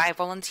years. I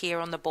volunteer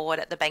on the board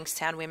at the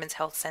Bankstown Women's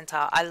Health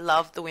Centre. I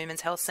love the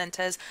women's health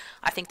centres.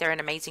 I think they're an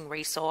amazing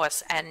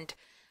resource, and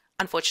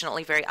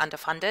unfortunately very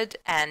underfunded,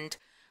 and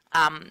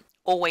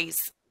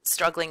always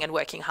struggling and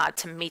working hard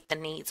to meet the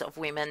needs of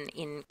women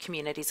in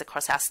communities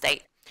across our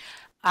state.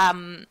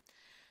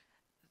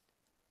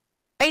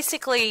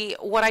 Basically,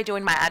 what I do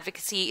in my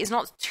advocacy is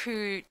not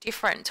too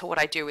different to what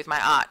I do with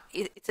my art.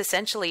 It's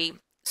essentially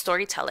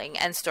storytelling,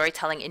 and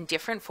storytelling in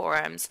different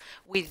forums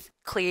with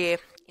clear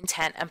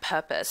intent and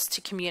purpose to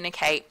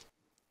communicate,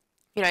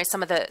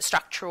 some of the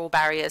structural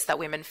barriers that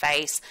women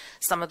face,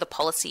 some of the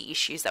policy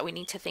issues that we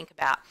need to think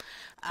about.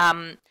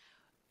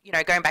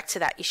 Going back to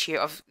that issue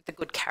of the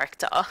good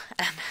character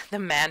and the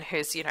man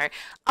who's,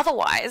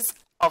 otherwise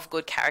of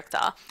good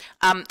character.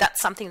 That's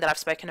something that I've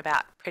spoken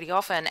about pretty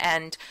often,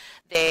 and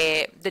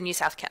the New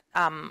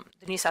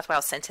South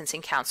Wales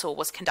Sentencing Council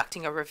was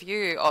conducting a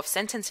review of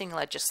sentencing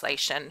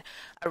legislation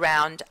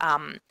around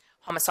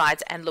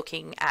homicides, and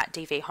looking at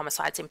DV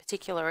homicides in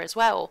particular as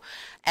well.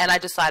 And I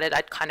decided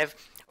I'd kind of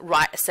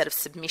write a set of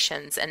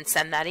submissions and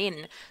send that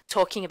in,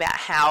 talking about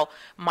how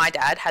my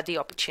dad had the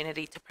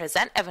opportunity to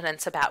present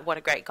evidence about what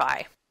a great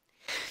guy,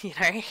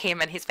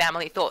 him and his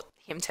family thought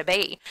him to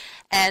be.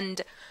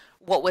 And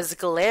what was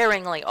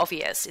glaringly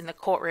obvious in the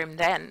courtroom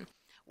then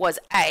was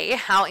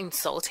how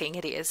insulting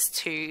it is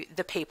to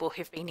the people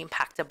who've been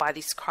impacted by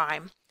this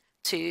crime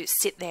to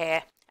sit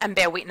there and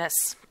bear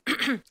witness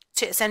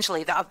to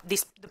essentially the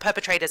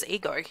perpetrator's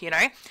ego,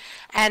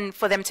 and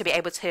for them to be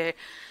able to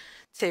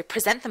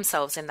present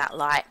themselves in that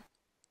light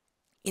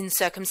in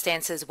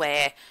circumstances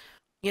where,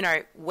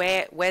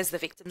 where's the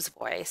victim's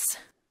voice?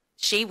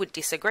 She would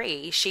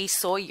disagree. She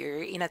saw you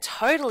in a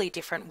totally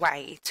different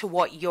way to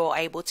what you're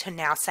able to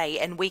now say,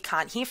 and we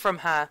can't hear from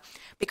her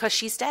because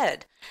she's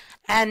dead.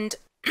 And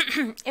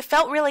it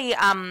felt really,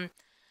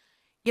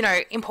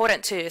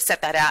 important to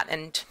set that out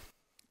and,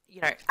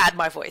 add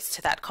my voice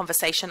to that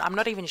conversation. I'm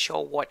not even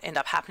sure what ended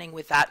up happening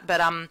with that, but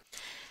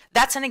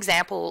that's an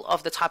example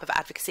of the type of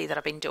advocacy that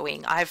I've been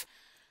doing. I've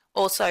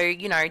also,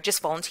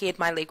 just volunteered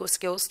my legal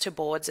skills to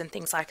boards and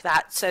things like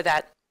that, so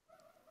that,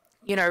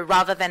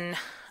 rather than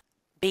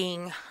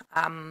being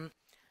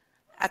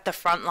at the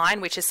front line,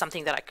 which is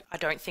something that I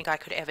don't think I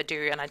could ever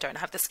do, and I don't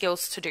have the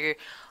skills to do,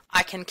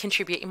 I can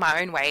contribute in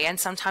my own way. And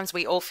sometimes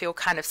we all feel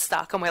kind of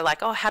stuck, and we're like,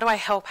 oh, how do I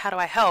help? How do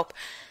I help?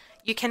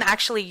 You can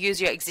actually use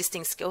your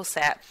existing skill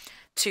set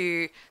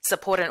to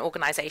support an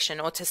organization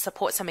or to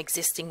support some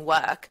existing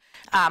work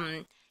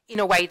in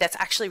a way that's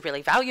actually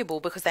really valuable,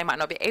 because they might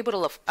not be able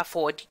to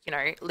afford,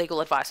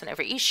 legal advice on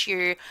every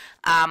issue.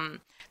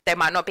 They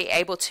might not be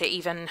able to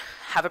even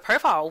have a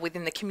profile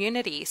within the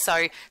community.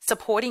 So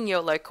supporting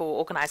your local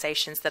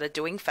organisations that are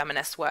doing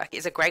feminist work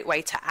is a great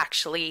way to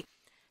actually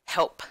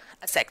help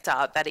a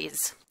sector that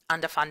is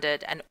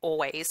underfunded and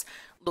always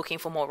looking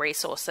for more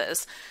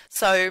resources.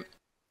 So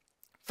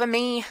for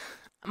me,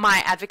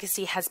 my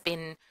advocacy has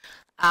been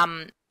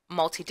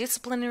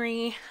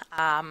multidisciplinary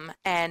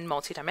and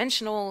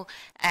multidimensional,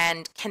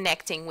 and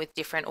connecting with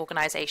different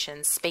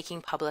organisations,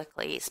 speaking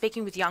publicly,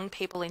 speaking with young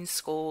people in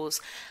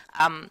schools,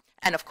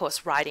 and of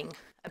course writing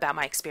about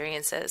my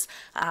experiences,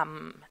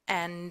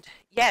 and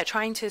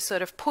trying to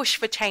sort of push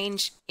for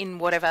change in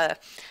whatever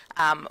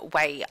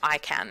way I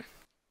can.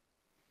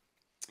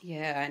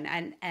 Yeah,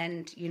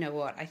 and you know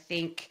what, I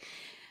think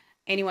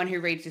anyone who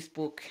reads this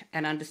book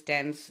and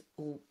understands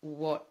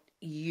what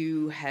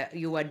you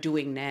are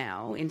doing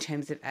now in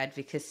terms of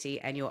advocacy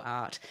and your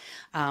art,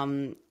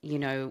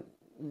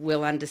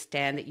 will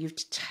understand that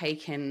you've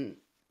taken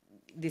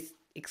this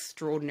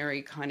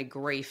extraordinary kind of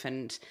grief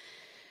and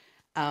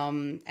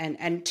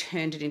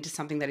turned it into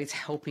something that is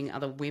helping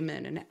other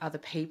women and other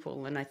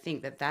people. And I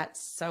think that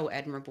that's so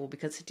admirable,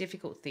 because it's a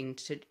difficult thing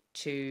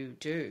to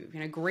do.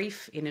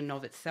 Grief in and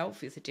of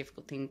itself is a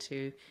difficult thing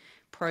to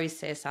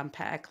process,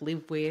 unpack,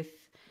 live with.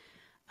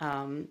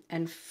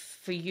 And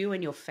for you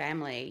and your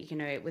family,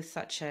 it was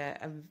such a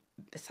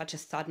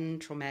sudden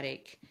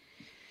traumatic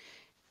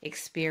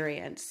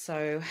experience.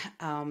 So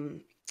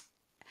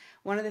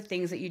one of the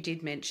things that you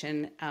did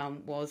mention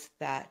was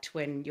that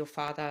when your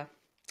father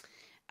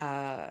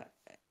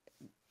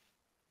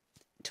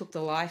took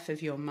the life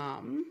of your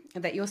mum,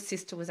 that your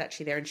sister was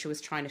actually there and she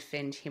was trying to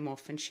fend him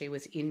off and she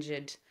was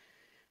injured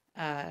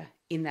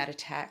in that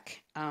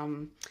attack.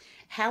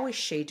 How is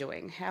she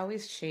doing? How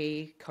is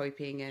she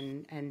coping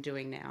and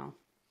doing now?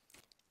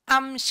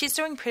 She's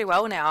doing pretty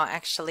well now,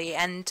 actually.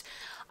 And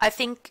I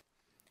think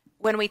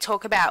when we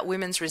talk about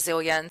women's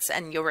resilience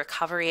and your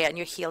recovery and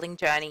your healing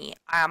journey,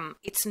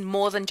 it's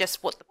more than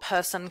just what the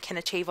person can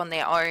achieve on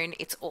their own.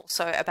 It's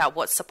also about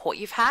what support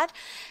you've had.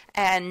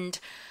 And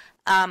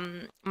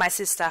my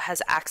sister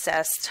has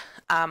accessed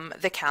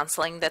the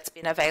counselling that's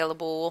been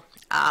available.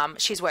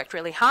 She's worked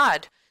really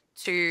hard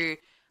to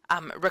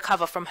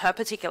recover from her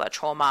particular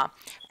trauma.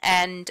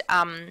 And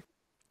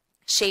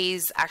she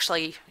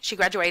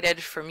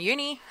graduated from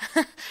uni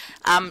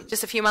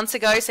just a few months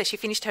ago. So she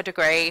finished her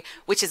degree,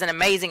 which is an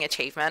amazing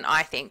achievement,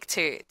 I think,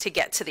 to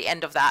get to the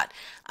end of that.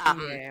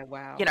 Yeah,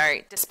 wow. You know,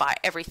 despite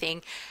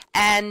everything.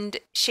 And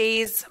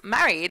she's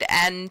married,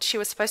 and she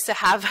was supposed to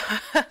have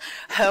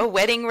her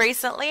wedding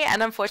recently.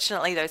 And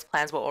unfortunately, those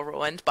plans were all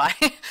ruined by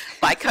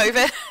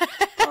COVID.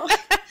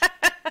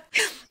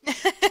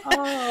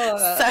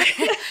 Oh.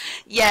 So,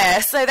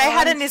 yeah, so they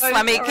had an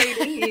Islamic. So sorry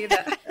to hear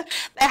that.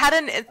 They had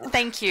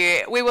thank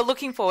you. We were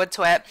looking forward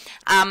to it.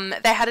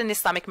 They had an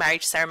Islamic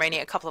marriage ceremony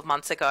a couple of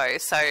months ago,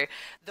 so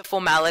the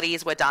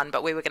formalities were done,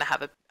 but we were going to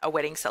have a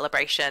wedding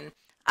celebration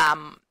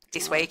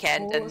this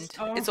weekend, and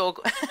it's all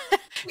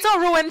it's all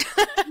ruined.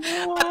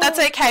 But that's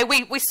okay.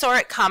 We saw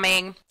it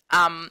coming,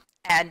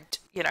 and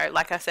you know,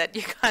 like I said,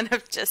 you kind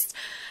of just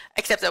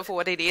accept it for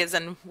what it is,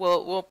 and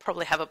we'll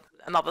probably have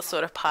another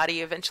sort of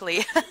party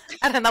eventually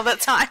at another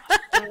time.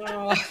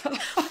 Oh.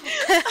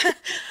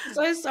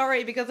 So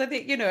sorry, because I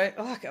think, you know, it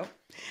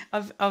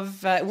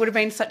would have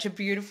been such a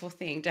beautiful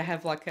thing to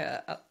have like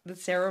the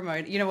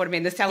ceremony, you know what I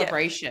mean, the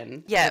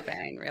celebration. Yeah, would have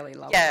been really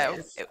lovely. Yeah,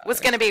 it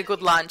was going to be a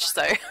good lunch,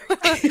 so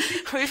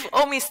we've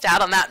all missed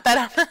out on that.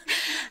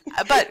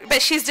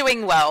 But she's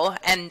doing well,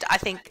 and I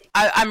think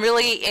I'm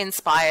really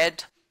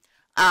inspired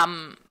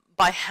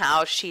by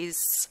how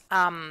she's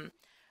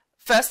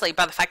firstly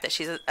by the fact that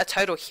she's a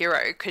total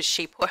hero, because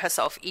she put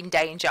herself in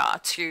danger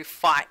to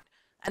fight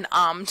an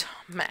armed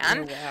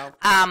man. Oh,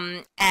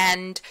 wow.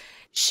 And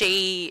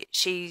she's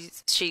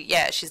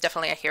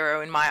definitely a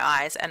hero in my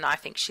eyes, and I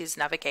think she's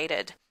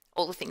navigated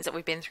all the things that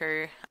we've been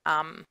through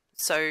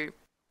so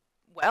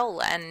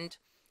well, and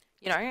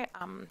you know,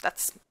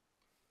 that's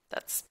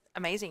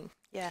amazing.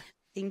 Yeah,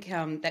 I think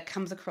that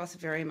comes across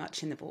very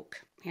much in the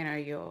book. You know,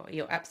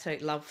 your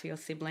absolute love for your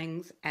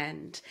siblings,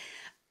 and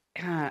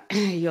your,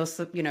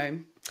 you know,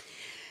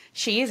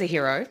 she is a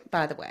hero,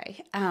 by the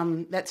way.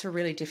 That's a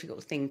really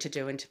difficult thing to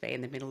do and to be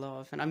in the middle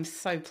of. And I'm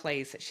so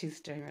pleased that she's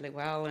doing really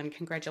well. And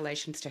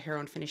congratulations to her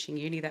on finishing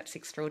uni. That's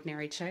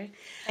extraordinary too.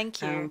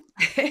 Thank you.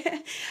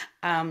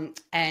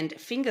 And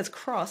fingers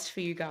crossed for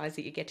you guys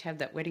that you get to have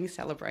that wedding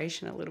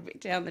celebration a little bit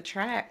down the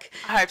track.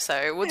 I hope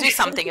so. We'll do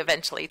something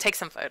eventually. Take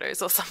some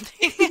photos or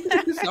something.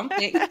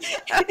 Something.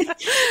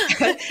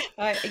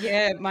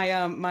 Yeah,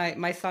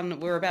 my son,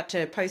 we're about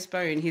to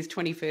postpone his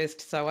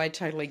 21st, so I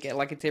totally get,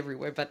 like, it's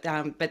everywhere. But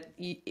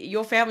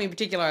your family in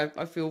particular,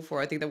 I feel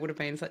for. I think that would have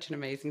been such an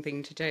amazing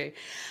thing to do.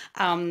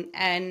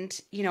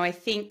 And, you know, I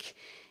think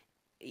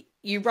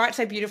you write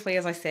so beautifully,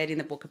 as I said in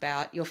the book,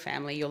 about your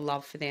family, your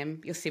love for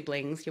them, your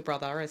siblings, your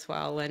brother as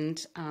well,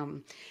 and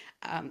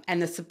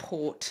the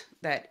support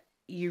that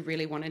you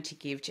really wanted to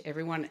give to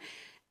everyone.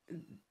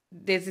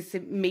 There's this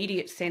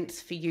immediate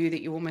sense for you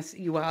that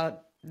you are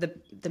the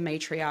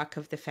matriarch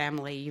of the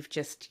family. You've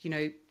just, you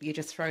know, you're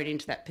just thrown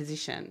into that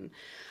position.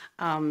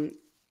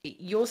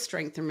 Your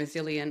strength and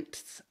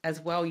resilience as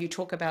well. You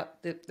talk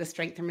about the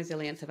strength and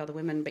resilience of other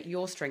women, but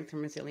your strength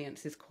and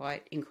resilience is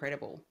quite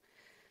incredible,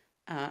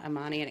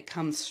 Amani, and it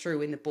comes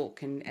through in the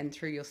book and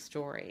through your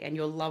story and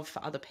your love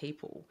for other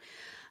people.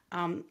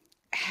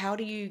 How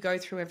do you go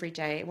through every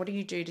day? What do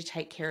you do to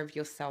take care of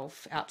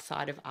yourself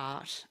outside of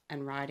art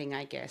and writing,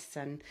 I guess?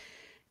 And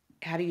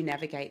how do you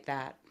navigate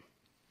that?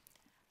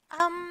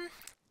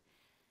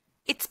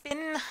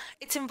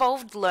 It's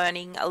involved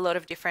learning a lot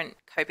of different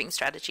coping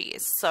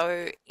strategies.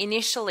 So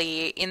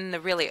initially, in the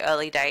really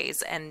early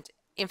days, and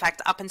in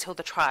fact up until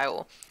the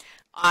trial,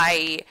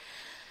 I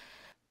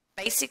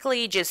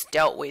basically just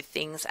dealt with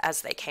things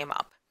as they came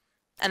up.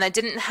 And I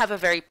didn't have a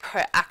very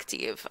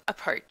proactive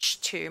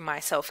approach to my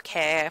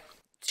self-care,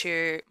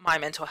 to my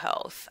mental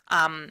health.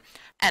 And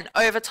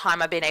over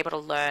time, I've been able to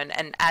learn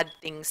and add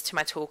things to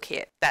my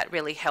toolkit that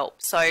really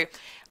help. So,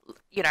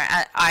 you know,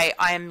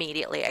 I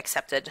immediately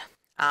accepted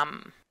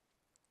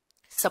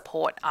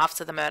support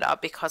after the murder,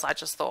 because I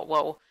just thought,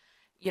 well,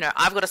 you know,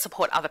 I've got to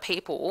support other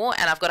people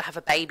and I've got to have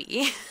a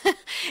baby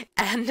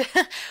and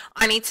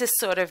I need to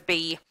sort of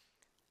be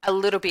a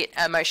little bit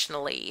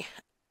emotionally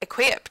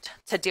equipped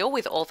to deal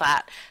with all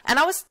that. And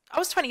I was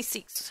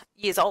 26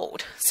 years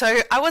old,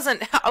 so I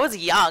was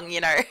young, you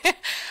know.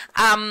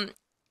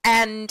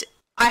 And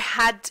I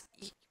had,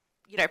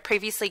 you know,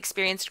 previously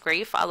experienced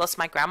grief. I lost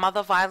my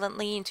grandmother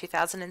violently in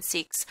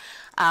 2006.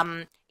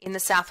 in the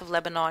south of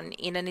Lebanon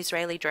in an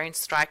Israeli drone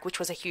strike, which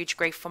was a huge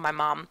grief for my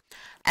mum.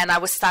 And I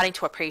was starting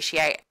to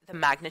appreciate the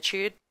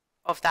magnitude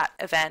of that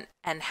event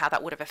and how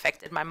that would have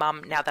affected my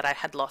mum now that I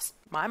had lost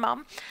my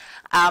mum.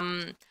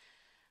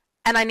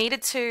 And I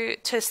needed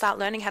to start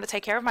learning how to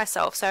take care of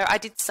myself. So I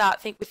did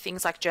start with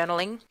things like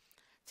journaling,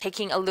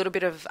 taking a little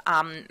bit of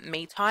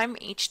me time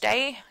each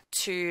day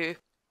to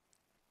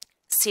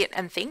sit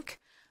and think.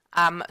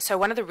 So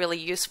one of the really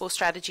useful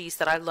strategies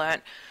that I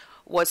learned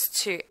was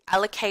to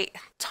allocate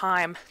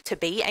time to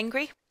be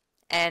angry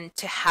and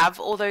to have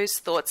all those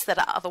thoughts that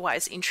are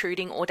otherwise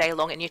intruding all day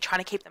long, and you're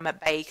trying to keep them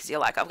at bay because you're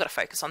like, I've got to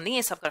focus on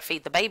this, I've got to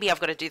feed the baby, I've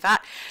got to do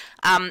that.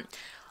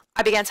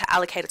 I began to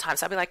allocate a time.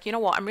 So I'd be like, you know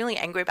what, I'm really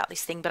angry about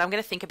this thing, but I'm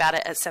going to think about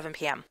it at 7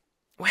 p.m.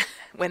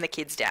 when the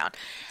kid's down.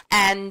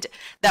 And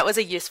that was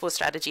a useful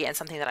strategy and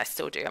something that I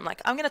still do. I'm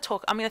like, I'm going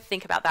to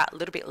think about that a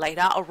little bit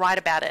later. I'll write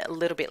about it a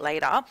little bit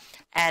later.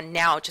 And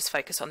now I'll just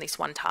focus on this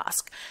one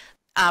task.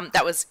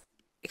 That was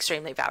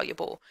extremely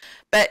valuable.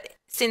 But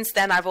since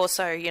then, I've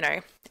also,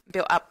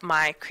 built up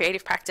my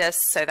creative practice.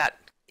 So that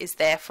is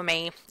there for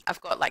me.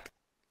 I've got like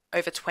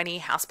over 20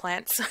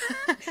 houseplants.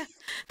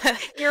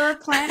 You're a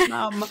plant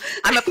mum.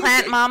 I'm a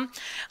plant mum.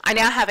 I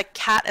now have a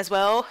cat as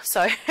well.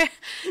 So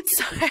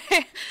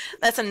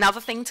that's another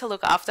thing to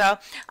look after.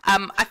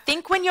 I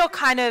think when you're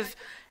kind of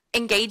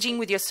engaging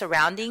with your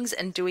surroundings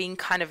and doing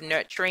kind of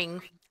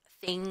nurturing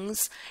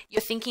things, you're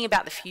thinking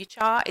about the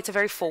future. It's a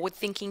very forward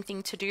thinking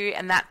thing to do.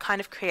 And that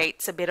kind of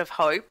creates a bit of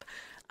hope.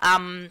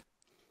 And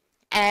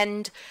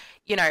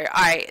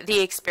the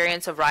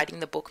experience of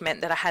writing the book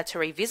meant that I had to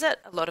revisit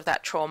a lot of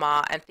that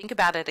trauma and think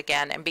about it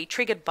again and be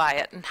triggered by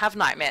it and have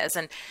nightmares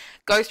and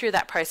go through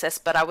that process.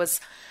 But I was,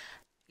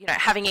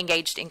 having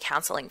engaged in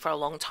counseling for a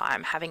long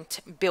time, having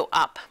to build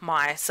up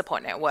my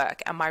support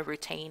network and my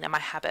routine and my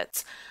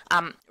habits,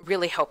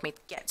 really helped me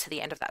get to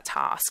the end of that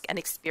task and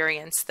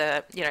experience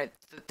the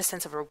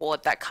sense of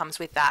reward that comes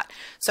with that.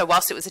 So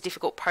whilst it was a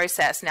difficult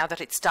process, now that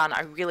it's done,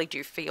 I really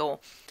do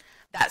feel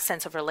that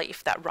sense of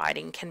relief that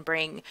writing can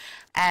bring.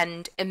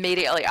 And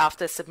immediately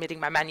after submitting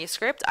my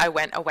manuscript, I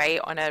went away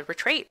on a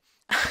retreat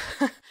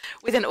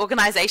with an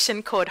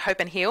organization called Hope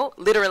and Heal,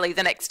 literally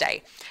the next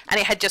day. And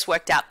it had just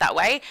worked out that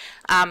way.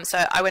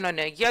 So I went on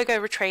a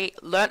yoga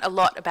retreat, learnt a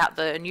lot about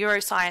the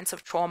neuroscience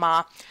of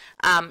trauma,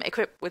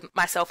 equipped with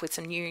myself with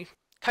some new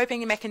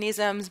coping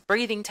mechanisms,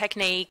 breathing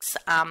techniques,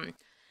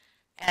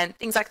 and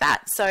things like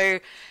that. So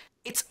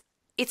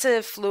it's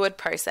a fluid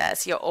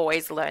process. You're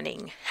always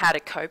learning how to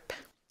cope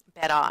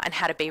better and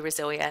how to be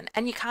resilient,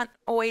 and you can't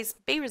always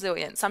be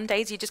resilient. Some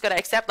days you just got to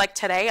accept, like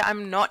today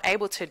I'm not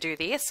able to do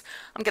this,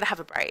 I'm going to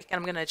have a break and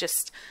I'm going to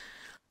just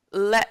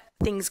let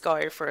things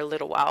go for a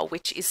little while,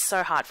 which is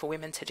so hard for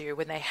women to do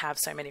when they have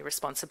so many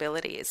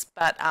responsibilities.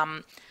 But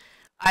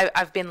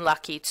I've been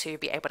lucky to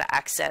be able to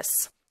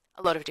access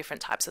a lot of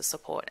different types of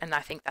support, and I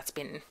think that's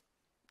been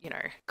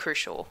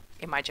crucial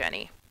in my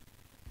journey.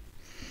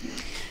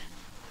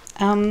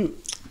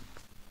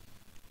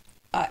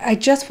 I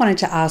just wanted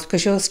to ask,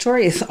 because your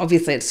story is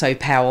obviously it's so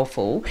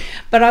powerful,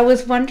 but I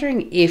was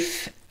wondering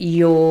if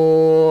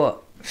your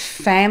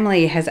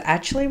family has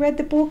actually read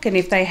the book, and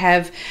if they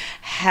have,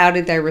 how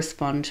did they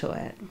respond to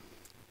it?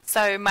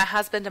 So my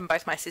husband and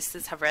both my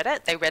sisters have read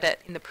it. They read it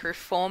in the proof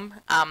form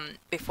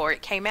before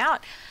it came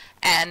out,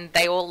 and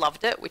they all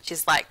loved it, which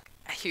is like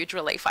a huge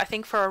relief, I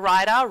think, for a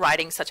writer,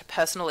 writing such a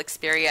personal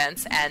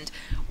experience and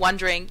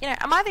wondering,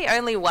 am I the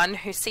only one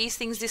who sees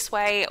things this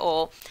way,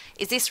 or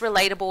is this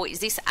relatable? Is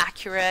this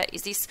accurate?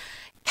 Is this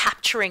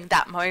capturing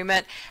that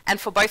moment? And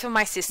for both of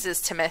my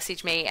sisters to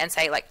message me and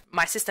say, like,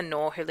 my sister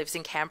Noor, who lives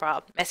in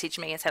Canberra, messaged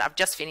me and said, I've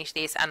just finished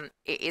this and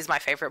it is my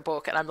favorite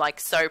book. And I'm like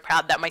so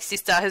proud that my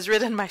sister has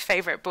written my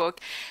favorite book.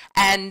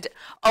 And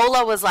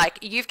Ola was like,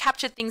 you've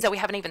captured things that we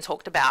haven't even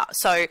talked about.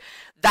 So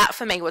that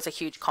for me was a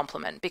huge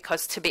compliment,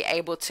 because to be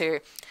able to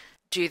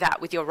do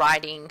that with your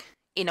writing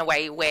in a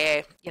way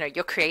where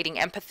you're creating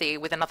empathy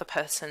with another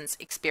person's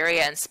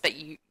experience, but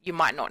you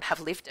might not have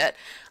lived it,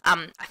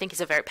 I think is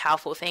a very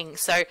powerful thing.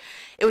 So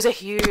it was a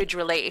huge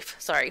relief.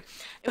 It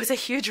was a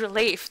huge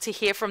relief to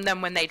hear from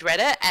them when they'd read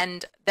it,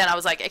 and then I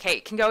was like, okay,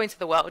 it can go into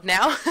the world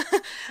now.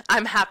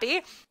 I'm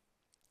happy.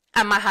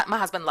 And my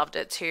husband loved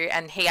it too,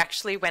 and he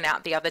actually went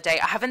out the other day.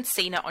 I haven't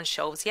seen it on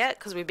shelves yet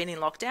because we've been in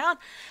lockdown.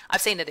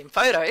 I've seen it in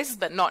photos,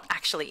 but not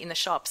actually in the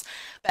shops.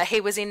 But he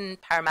was in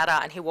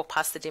Parramatta and he walked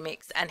past the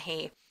Dimmicks and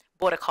he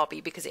bought a copy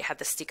because it had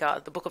the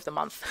sticker, the book of the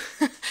month,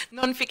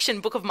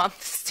 non-fiction book of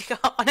month sticker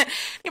on it.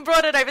 He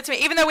brought it over to me,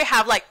 even though we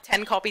have like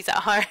 10 copies at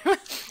home.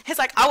 He's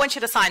like, I want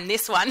you to sign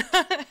this one.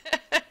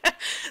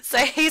 So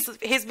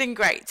he's been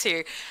great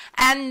too.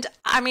 And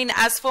I mean,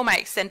 as for my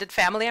extended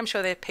family, I'm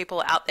sure there are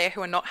people out there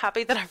who are not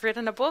happy that I've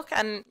written a book,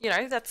 and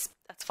that's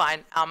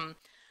fine.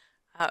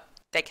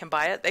 They can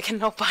buy it, they can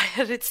not buy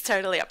it. It's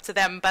totally up to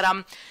them.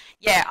 But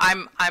yeah,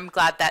 I'm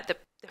glad that the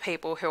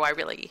people who I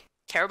really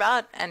care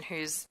about and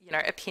whose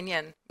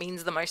opinion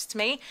means the most to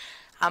me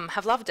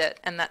have loved it,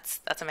 and that's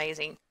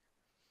amazing.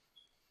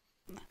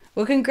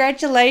 Well,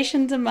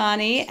 congratulations,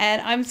 Amani.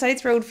 And I'm so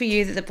thrilled for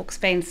you that the book's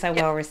been so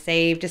well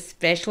received,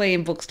 especially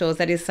in bookstores.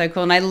 That is so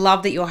cool. And I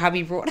love that your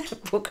hubby brought a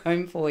book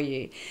home for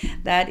you.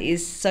 That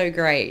is so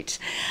great.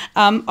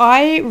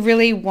 I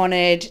really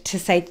wanted to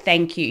say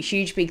thank you,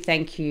 huge big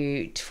thank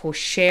you for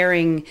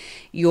sharing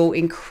your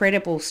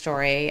incredible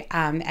story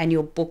and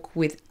your book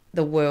with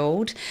the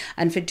world,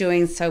 and for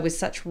doing so with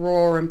such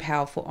raw and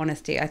powerful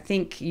honesty. I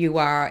think you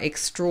are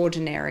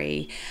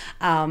extraordinary,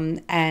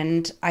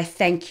 and I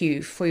thank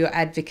you for your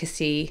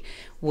advocacy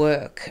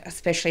work,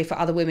 especially for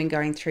other women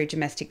going through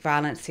domestic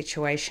violence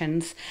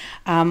situations.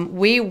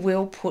 We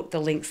will put the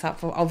links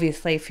up,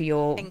 obviously, for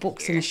your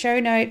books in the show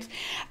notes,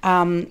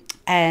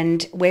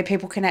 and where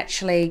people can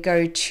actually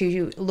go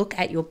to look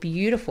at your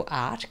beautiful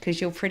art,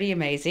 because you're pretty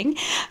amazing.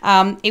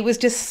 It was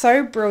just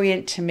so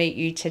brilliant to meet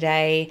you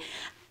today.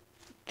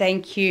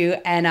 Thank you,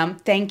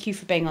 and thank you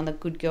for being on the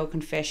Good Girl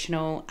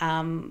Confessional.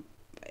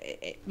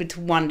 It's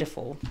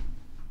wonderful.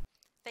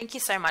 Thank you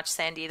so much,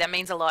 Sandy. That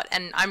means a lot,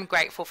 and I'm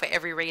grateful for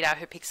every reader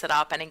who picks it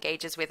up and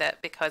engages with it,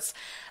 because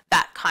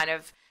that kind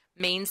of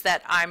means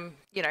that I'm,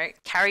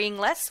 carrying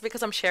less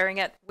because I'm sharing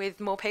it with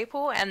more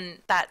people,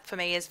 and that for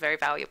me is very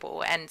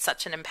valuable and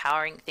such an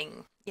empowering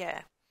thing.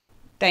 Yeah.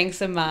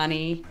 Thanks,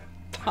 Amani.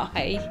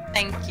 Bye.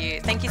 Thank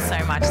you. Thank you so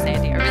much,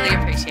 Sandy. I really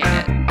appreciate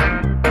it.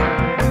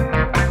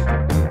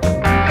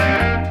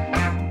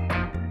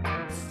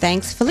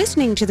 Thanks for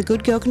listening to the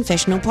Good Girl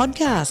Confessional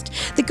podcast.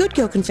 The Good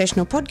Girl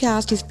Confessional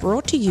podcast is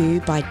brought to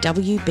you by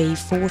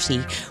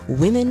WB40,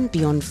 Women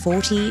Beyond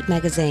 40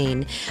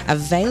 magazine.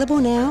 Available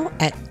now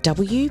at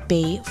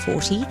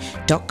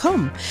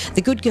WB40.com.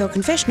 The Good Girl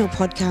Confessional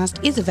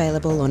podcast is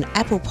available on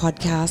Apple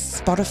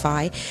Podcasts,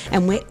 Spotify,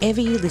 and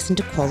wherever you listen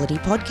to quality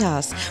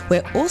podcasts.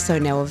 We're also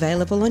now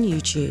available on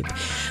YouTube.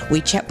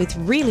 We chat with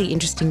really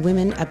interesting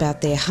women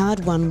about their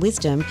hard-won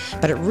wisdom,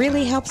 but it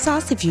really helps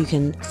us if you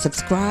can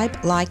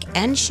subscribe, like,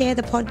 and share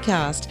the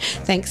podcast.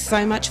 Thanks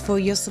so much for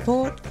your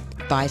support.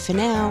 Bye for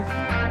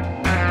now.